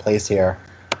really at place here,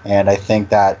 and I think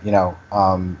that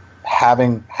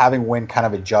having Nguyen kind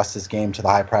of adjust his game to the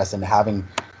high press and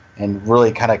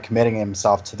really kind of committing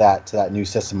himself to that new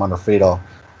system under Friedel,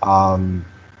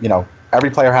 every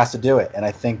player has to do it, and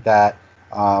I think that.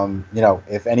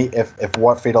 If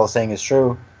what Friedel is saying is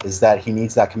true, is that he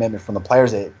needs that commitment from the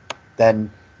players,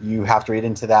 then you have to read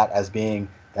into that as being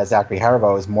that Zachary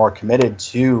Harivu is more committed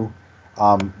to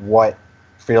what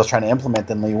Friedel's trying to implement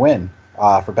than Lee Nguyen.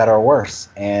 for better or worse.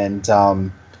 And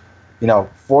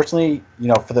fortunately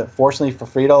for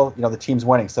Friedel, the team's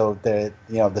winning, so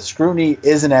the scrutiny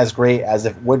isn't as great as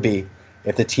it would be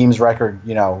if the team's record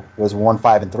was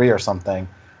 1-5-3 or something.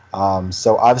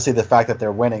 So obviously the fact that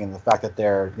they're winning and the fact that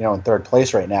they're in third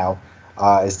place right now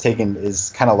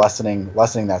is kind of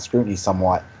lessening that scrutiny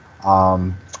somewhat.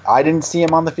 I didn't see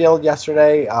him on the field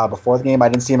yesterday before the game. I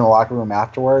didn't see him in the locker room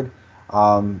afterward.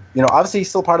 Obviously he's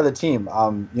still part of the team.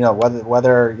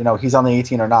 Whether he's on the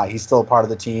 18 or not, he's still a part of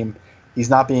the team. He's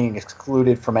not being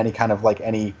excluded from any kind of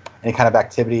any kind of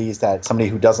activities that somebody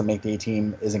who doesn't make the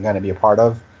 18 isn't going to be a part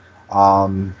of. I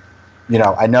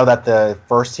know that the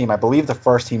first team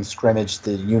scrimmaged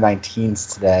the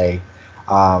U19s today.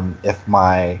 If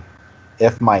my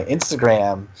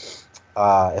Instagram,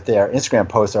 if their Instagram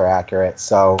posts are accurate,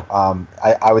 so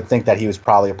I would think that he was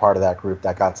probably a part of that group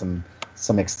that got some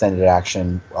extended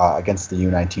action against the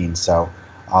U19. So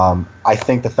I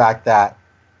think the fact that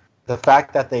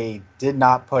they did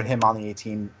not put him on the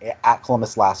 18 at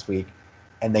Columbus last week,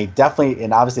 and obviously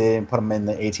they didn't put him in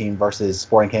the 18 versus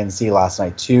Sporting Kansas City last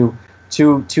night. Two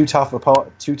tough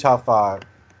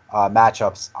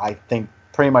matchups. I think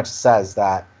pretty much says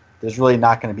that there's really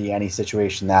not going to be any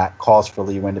situation that calls for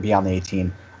Lee Nguyen to be on the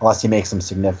 18 unless he makes some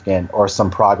significant or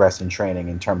some progress in training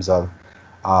in terms of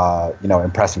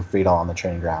impressing Friedel on the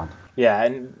training ground. Yeah,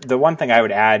 and the one thing I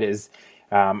would add is,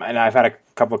 and I've had a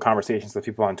couple of conversations with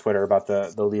people on Twitter about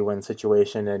the Lee Nguyen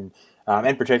situation, and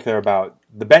in particular about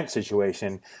the bench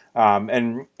situation.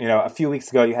 And a few weeks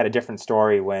ago you had a different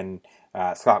story when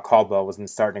Scott Caldwell was in the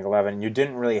starting 11. You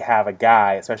didn't really have a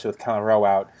guy, especially with Kellen Rowe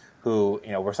out, who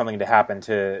were something to happen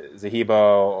to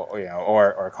Zahibo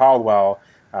or Caldwell.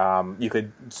 You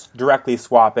could directly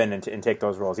swap in and take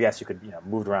those roles. Yes, you could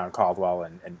move around Caldwell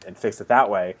and fix it that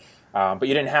way, but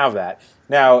you didn't have that.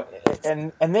 Now,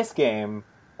 in this game,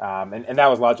 and that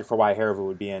was logic for why Hervu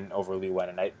would be in over Lee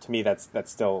Nguyen. And to me, that's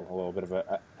still a little bit of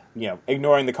a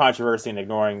ignoring the controversy and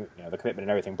ignoring the commitment and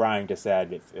everything Brian just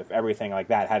said. If everything like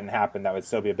that hadn't happened, that would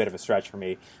still be a bit of a stretch for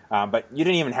me. But you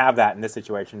didn't even have that in this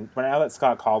situation. When now that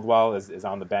Scott Caldwell is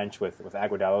on the bench with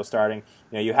Agudelo starting,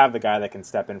 you have the guy that can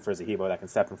step in for Zahibo, that can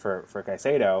step in for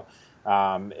Caicedo,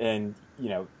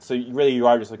 so you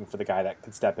are just looking for the guy that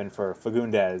could step in for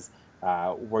Fagundes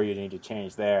where you need to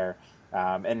change there.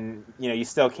 You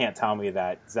still can't tell me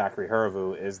that Zachary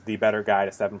Hervu is the better guy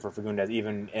to step in for Fagundes,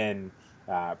 even in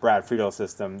Brad Friedel's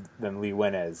system, than Lee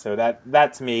Nguyen is. So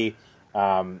that to me,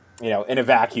 in a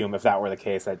vacuum, if that were the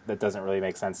case, that doesn't really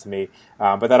make sense to me.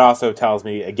 But that also tells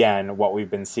me, again, what we've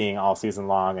been seeing all season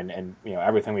long, and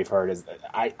everything we've heard is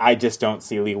I just don't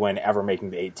see Lee Nguyen ever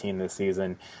making the 18 this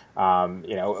season.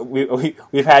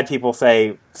 We've had people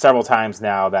say several times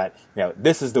now that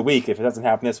this is the week. If it doesn't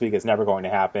happen this week, it's never going to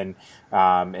happen.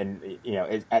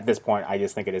 At this point, I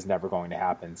just think it is never going to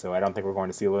happen. So I don't think we're going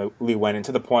to see Lee Nguyen. And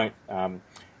to the point,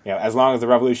 as long as the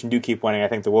Revolution do keep winning, I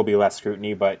think there will be less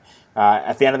scrutiny. But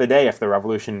at the end of the day, if the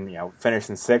Revolution finish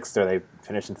in 6th or they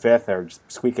finish in 5th or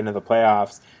just squeak into the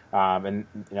playoffs, and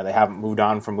they haven't moved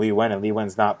on from Lee Nguyen and Lee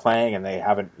Nguyen's not playing and they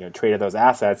haven't traded those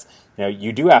assets,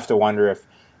 you do have to wonder if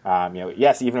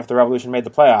yes, even if the Revolution made the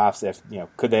playoffs, if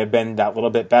could they have been that little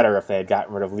bit better if they had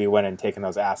gotten rid of Lee Nguyen and taken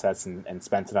those assets and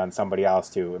spent it on somebody else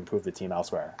to improve the team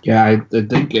elsewhere? Yeah, I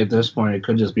think at this point it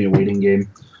could just be a waiting game.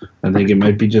 I think it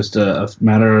might be just a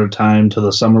matter of time till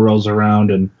the summer rolls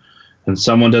around and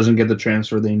someone doesn't get the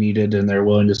transfer they needed and they're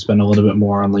willing to spend a little bit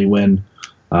more on Lee Nguyen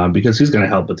because he's going to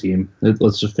help the team.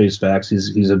 Let's just face facts.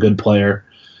 He's a good player.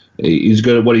 He's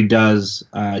good at what he does.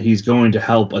 He's going to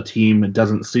help a team. It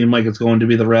doesn't seem like it's going to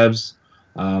be the Revs,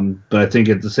 but I think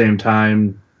at the same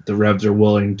time, the Revs are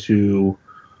willing to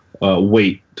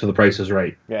wait till the price is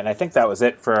right. Yeah, and I think that was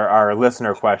it for our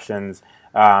listener questions.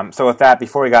 So with that,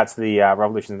 before we got to the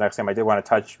Revolution's next game, I did want to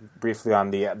touch briefly on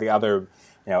the other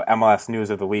MLS news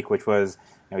of the week, which was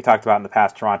we talked about in the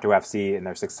past Toronto FC and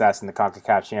their success in the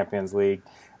CONCACAF Champions League.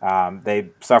 They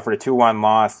suffered a 2-1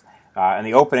 loss in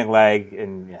the opening leg,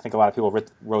 and I think a lot of people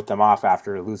wrote them off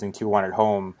after losing 2-1 at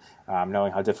home,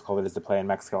 knowing how difficult it is to play in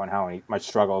Mexico and how much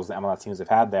struggles the MLS teams have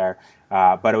had there.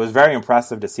 But it was very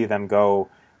impressive to see them go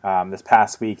this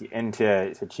past week into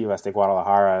Chivas de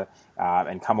Guadalajara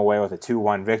and come away with a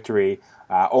 2-1 victory,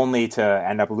 only to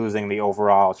end up losing the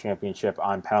overall championship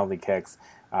on penalty kicks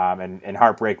in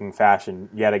heartbreaking fashion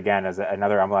yet again, as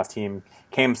another MLS team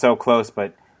came so close,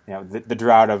 but the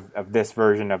drought of this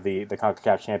version of the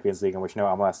CONCACAF Champions League, in which no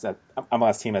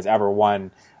MLS team has ever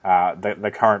won,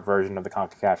 the current version of the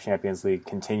CONCACAF Champions League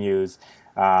continues.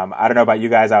 I don't know about you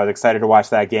guys. I was excited to watch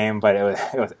that game, but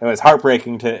it was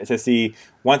heartbreaking to see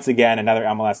once again another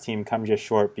MLS team come just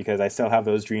short, because I still have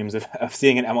those dreams of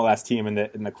seeing an MLS team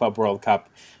in the Club World Cup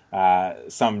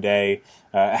someday.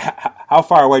 How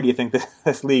far away do you think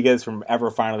this league is from ever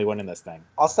finally winning this thing?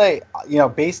 I'll say,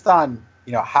 based on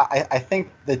how I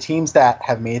think the teams that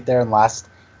have made it there in the last,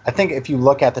 I think if you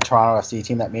look at the Toronto FC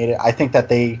team that made it, I think that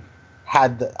they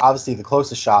had obviously the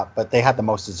closest shot, but they had the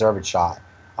most deserved shot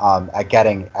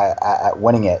at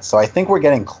winning it. So I think we're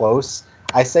getting close.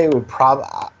 I say it would probably,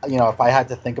 if I had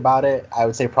to think about it, I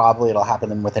would say probably it'll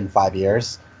happen within 5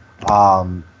 years.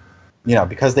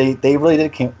 Because they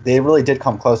really did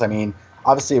come close. I mean,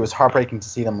 obviously it was heartbreaking to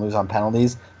see them lose on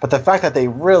penalties, but the fact that they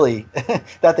really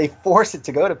that they forced it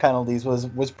to go to penalties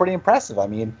was pretty impressive. I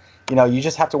mean, you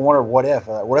just have to wonder what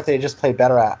if they just played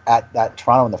better at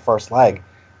Toronto in the first leg.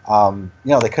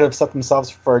 They could have set themselves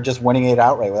for just winning it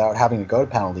outright without having to go to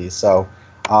penalties. So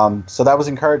that was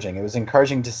encouraging. It was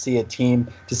encouraging to see an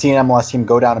MLS team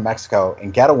go down to Mexico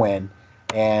and get a win,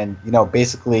 and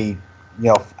basically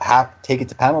take it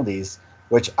to penalties,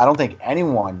 which I don't think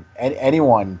anyone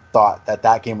thought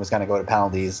that game was going to go to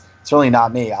penalties. It's really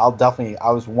not me. I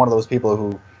was one of those people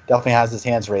who definitely has his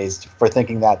hands raised for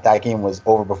thinking that game was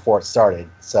over before it started.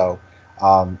 So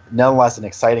nonetheless, an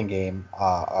exciting game.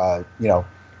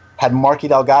 Had Marky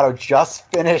Delgado just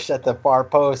finished at the far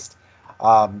post,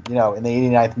 in the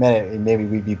 89th minute, maybe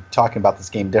we'd be talking about this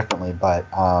game differently. But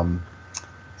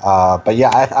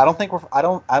yeah, I don't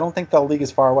think the league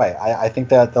is far away. I think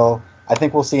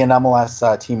we'll see an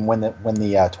MLS team win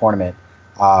the tournament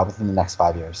within the next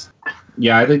 5 years.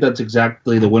 Yeah, I think that's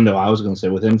exactly the window I was going to say,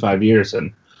 within 5 years.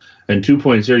 And 2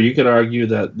 points here, you could argue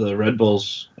that the Red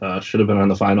Bulls should have been on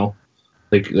the final.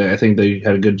 I think they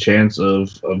had a good chance of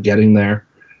getting there,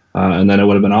 and then it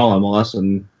would have been all MLS,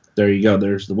 and there you go.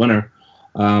 There's the winner.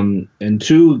 And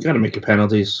 2, got to make your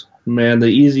penalties. Man, the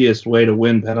easiest way to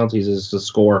win penalties is to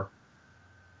score.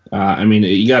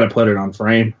 You got to put it on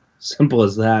frame. Simple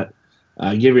as that.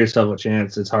 Give yourself a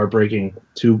chance. It's heartbreaking.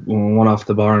 1 off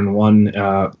the bar and 1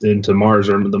 into Mars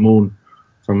or into the moon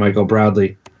from Michael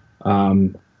Bradley.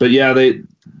 But yeah, they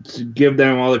give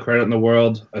them all the credit in the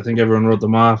world. I think everyone wrote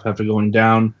them off after going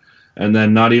down, and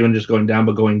then not even just going down,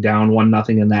 but going down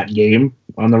 1-0 in that game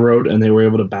on the road, and they were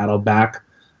able to battle back.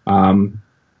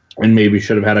 And maybe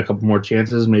should have had a couple more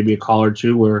chances, maybe a call or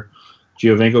two where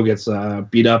Giovinco gets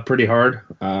beat up pretty hard.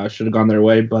 Should have gone their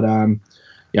way, but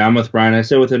yeah, I'm with Brian. I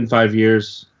say within 5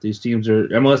 years,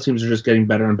 MLS teams are just getting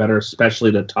better and better,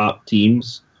 especially the top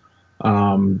teams.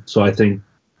 So I think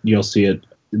you'll see it.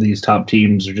 These top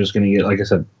teams are just going to get, like I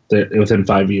said, within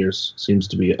 5 years seems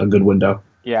to be a good window.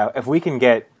 Yeah, if we can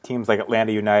get teams like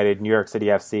Atlanta United, New York City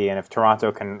FC, and if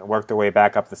Toronto can work their way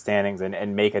back up the standings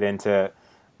and make it into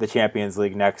the Champions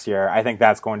League next year, I think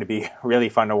that's going to be really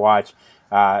fun to watch.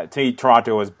 To me,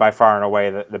 Toronto was by far and away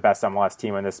the best MLS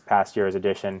team in this past year's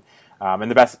edition,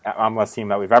 and the best MLS team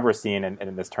that we've ever seen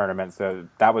in this tournament. So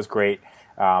that was great.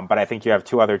 But I think you have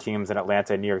 2 other teams in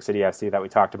Atlanta and New York City FC that we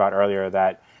talked about earlier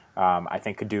that I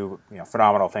think could do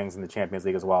phenomenal things in the Champions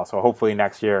League as well. So hopefully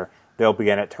next year they'll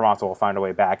begin it. Toronto will find a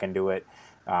way back and do it,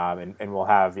 and we'll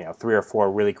have 3 or 4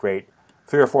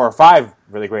 or 5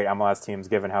 really great MLS teams,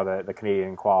 given how the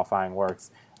Canadian qualifying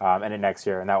works, in it next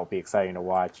year, and that will be exciting to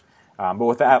watch. But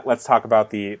with that, let's talk about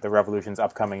the Revolution's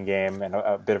upcoming game and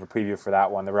a bit of a preview for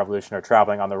that one. The Revolution are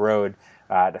traveling on the road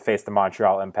to face the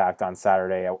Montreal Impact on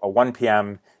Saturday, a 1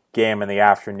 p.m. game in the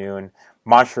afternoon.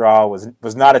 Montreal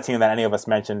was not a team that any of us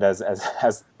mentioned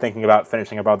as thinking about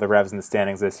finishing above the Revs in the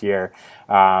standings this year.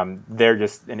 They're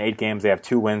just, in 8 games, they have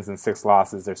 2 wins and 6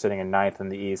 losses. They're sitting in 9th in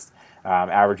the East,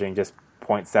 averaging just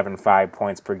 0.75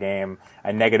 points per game,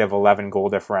 a negative 11 goal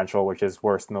differential, which is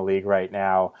worse in the league right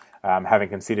now, having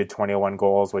conceded 21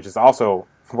 goals, which is also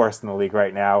worse in the league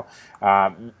right now.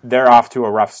 They're off to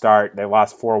a rough start. They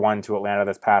lost 4-1 to Atlanta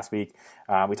this past week.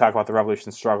 We talked about the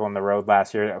Revolution's struggle on the road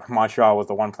last year. Montreal was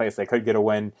the one place they could get a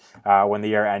win when the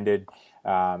year ended,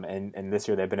 and this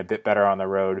year they've been a bit better on the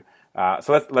road.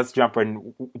 So let's jump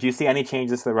in. Do you see any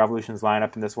changes to the Revolution's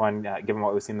lineup in this one, given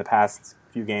what we've seen the past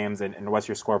few games, and what's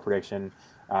your score prediction?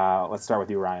 Let's start with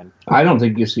you, Ryan. I don't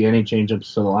think you see any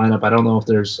change-ups to the lineup. I don't know if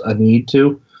there's a need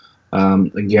to.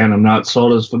 Again, I'm not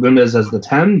sold as Fagundes as the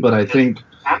 10, but I think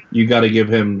you got to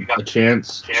give him a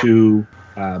chance to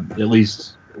at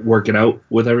least work it out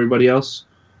with everybody else.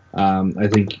 I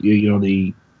think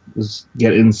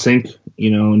get in sync,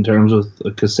 in terms of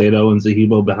Caicedo and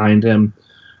Zahibo behind him,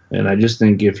 and I just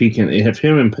think if him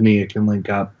and Pania can link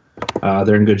up,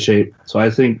 they're in good shape. So I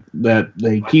think that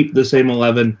they keep the same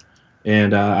 11,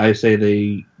 And I say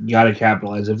they got to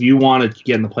capitalize. If you want to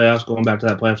get in the playoffs, going back to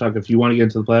that playoff talk, if you want to get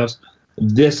into the playoffs,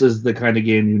 this is the kind of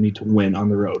game you need to win on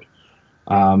the road.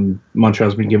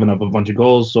 Montreal's been giving up a bunch of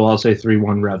goals, so I'll say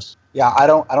 3-1 Revs. Yeah, I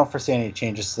don't foresee any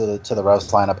changes to the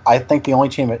Revs lineup. I think the only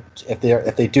change,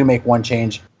 if they do make one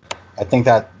change, I think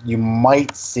that you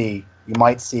might see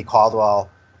Caldwell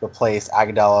replace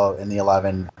Agudelo in the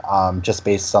 11, just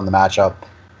based on the matchup,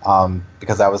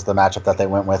 because that was the matchup that they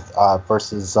went with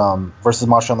versus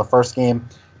Montreal in the first game.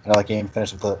 I know that game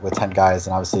finished with 10 guys,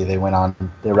 and obviously they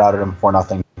routed them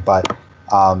 4-0. But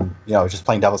just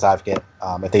playing devil's advocate,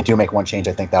 if they do make one change,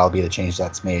 I think that'll be the change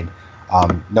that's made.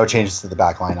 No changes to the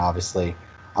back line, obviously.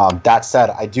 That said,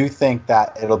 I do think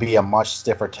that it'll be a much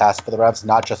stiffer test for the Revs,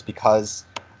 not just because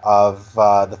of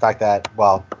the fact that,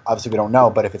 well, obviously we don't know,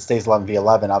 but if it stays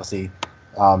 11v11, obviously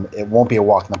it won't be a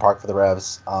walk in the park for the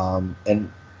Revs.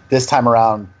 And this time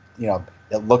around,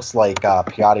 it looks like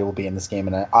Piatti will be in this game,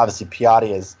 and obviously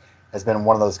Piatti has been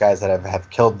one of those guys that have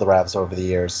killed the Revs over the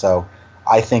years. So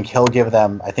I think he'll give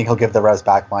the Revs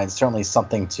back line certainly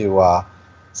something that'll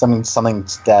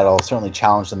certainly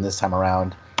challenge them this time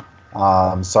around.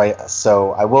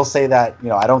 So I will say that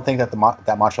I don't think that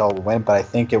that Montreal will win, but I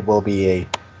think it will be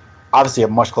obviously a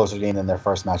much closer game than their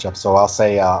first matchup. So I'll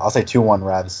say 2-1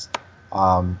 Revs,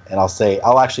 and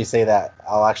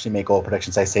I'll actually make goal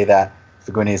predictions. I say that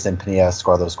Fagunias and Pania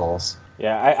score those goals.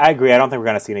 Yeah, I agree. I don't think we're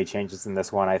going to see any changes in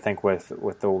this one. I think with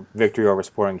the victory over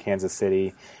Sporting Kansas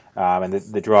City and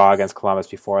the draw against Columbus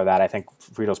before that, I think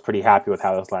Friedel's pretty happy with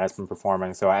how this lineup's been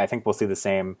performing. So I think we'll see the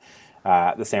same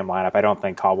lineup. I don't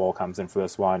think Caldwell comes in for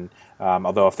this one.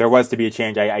 Although if there was to be a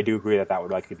change, I do agree that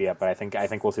would likely be it. But I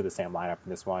think we'll see the same lineup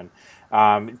in this one.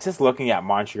 Just looking at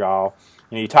Montreal,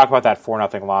 you talk about that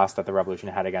 4-0 loss that the Revolution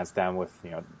had against them with,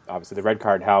 obviously the red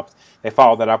card helped. They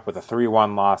followed that up with a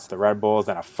 3-1 loss to the Red Bulls,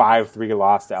 then a 5-3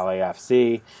 loss to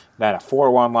LAFC, then a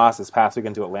 4-1 loss this past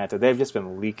weekend to Atlanta. They've just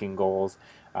been leaking goals.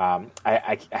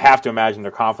 I have to imagine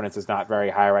their confidence is not very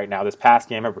high right now. This past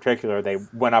game in particular, they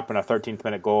went up in a 13th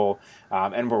minute goal,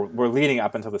 and were leading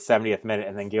up until the 70th minute,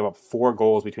 and then gave up 4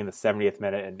 goals between the 70th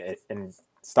minute and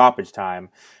stoppage time.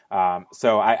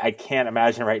 So I can't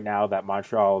imagine right now that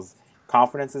Montreal's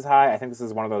confidence is high. I think this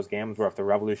is one of those games where if the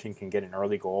Revolution can get an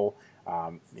early goal,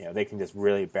 they can just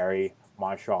really bury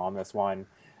Montreal on this one.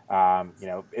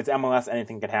 It's MLS,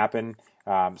 anything can happen.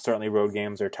 Certainly road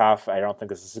games are tough. I don't think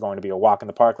this is going to be a walk in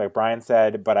the park like Brian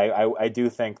said, but I do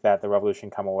think that the Revolution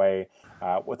come away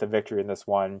with a victory in this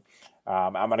one.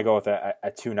 I'm going to go with a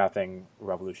 2-0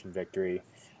 Revolution victory.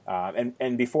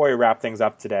 And before we wrap things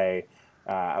up today,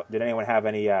 did anyone have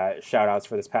any shout-outs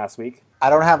for this past week? I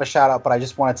don't have a shout-out, but I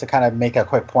just wanted to kind of make a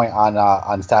quick point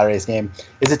on Saturday's game.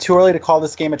 Is it too early to call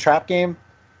this game a trap game?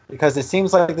 Because it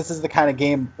seems like this is the kind of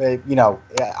game,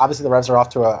 obviously the Revs are off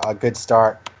to a good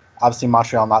start. Obviously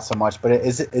Montreal not so much, but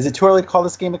is it too early to call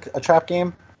this game a trap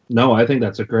game? No, I think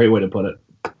that's a great way to put it.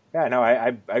 Yeah, no,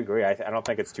 I agree. I don't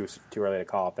think it's too early to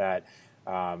call it that.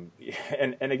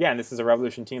 And again, this is a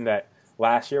Revolution team that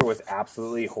last year was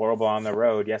absolutely horrible on the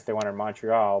road. Yes, they won in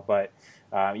Montreal, but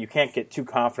you can't get too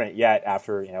confident yet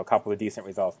after a couple of decent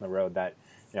results on the road that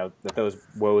that those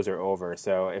woes are over.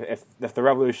 So if the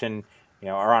Revolution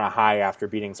are on a high after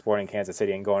beating Sporting Kansas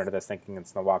City and going into this thinking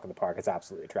it's a walk in the park, it's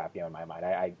absolutely a trap game in my mind.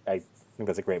 I think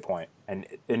that's a great point. And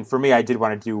for me, I did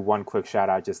want to do one quick shout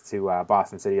out just to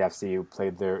Boston City FC, who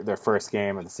played their first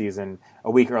game of the season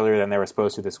a week earlier than they were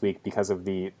supposed to this week because of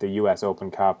the U.S. Open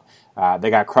Cup.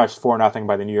 They got crushed 4-0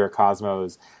 by the New York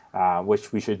Cosmos,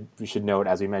 which we should note,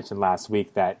 as we mentioned last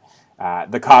week, that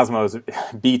the Cosmos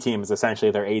B team is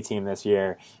essentially their A team this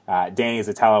year. Danny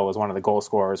Zatello was one of the goal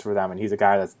scorers for them, and he's a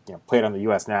guy that's played on the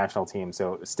U.S. national team,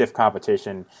 so stiff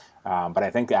competition. But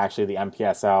I think actually the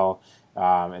MPSL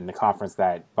and the conference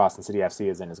that Boston City FC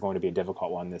is in is going to be a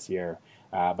difficult one this year.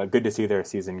 But good to see their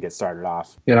season get started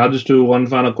off. Yeah, I'll just do one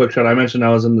final quick shout. I mentioned I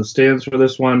was in the stands for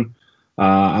this one.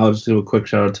 I'll just do a quick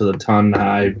shout out to the Taunton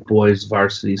High boys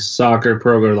varsity soccer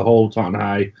program, the whole Taunton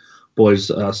High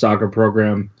boys soccer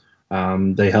program.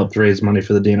 They helped raise money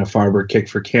for the Dana-Farber Kick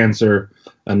for Cancer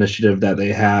initiative that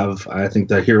they have. I think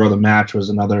the hero of the match was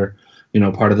another,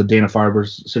 part of the Dana-Farber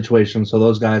situation. So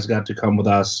those guys got to come with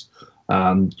us,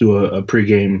 do a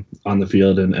pregame on the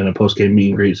field and a postgame meet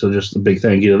and greet. So just a big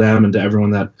thank you to them and to everyone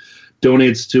that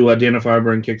donates to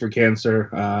Dana-Farber and Kick for Cancer.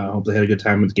 I hope they had a good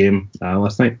time with the game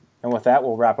last night. And with that,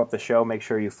 we'll wrap up the show. Make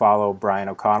sure you follow Brian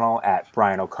O'Connell at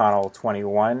Brian O'Connell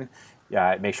 21.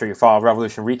 Make sure you follow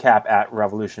Revolution Recap at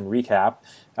Revolution Recap.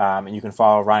 And you can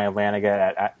follow Ryan Lanigan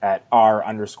at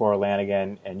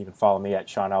R_Lanigan. And you can follow me at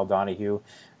Sean L. Donahue.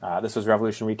 This was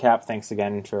Revolution Recap. Thanks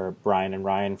again for Brian and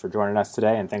Ryan for joining us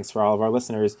today. And thanks for all of our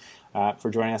listeners for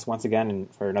joining us once again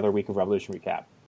and for another week of Revolution Recap.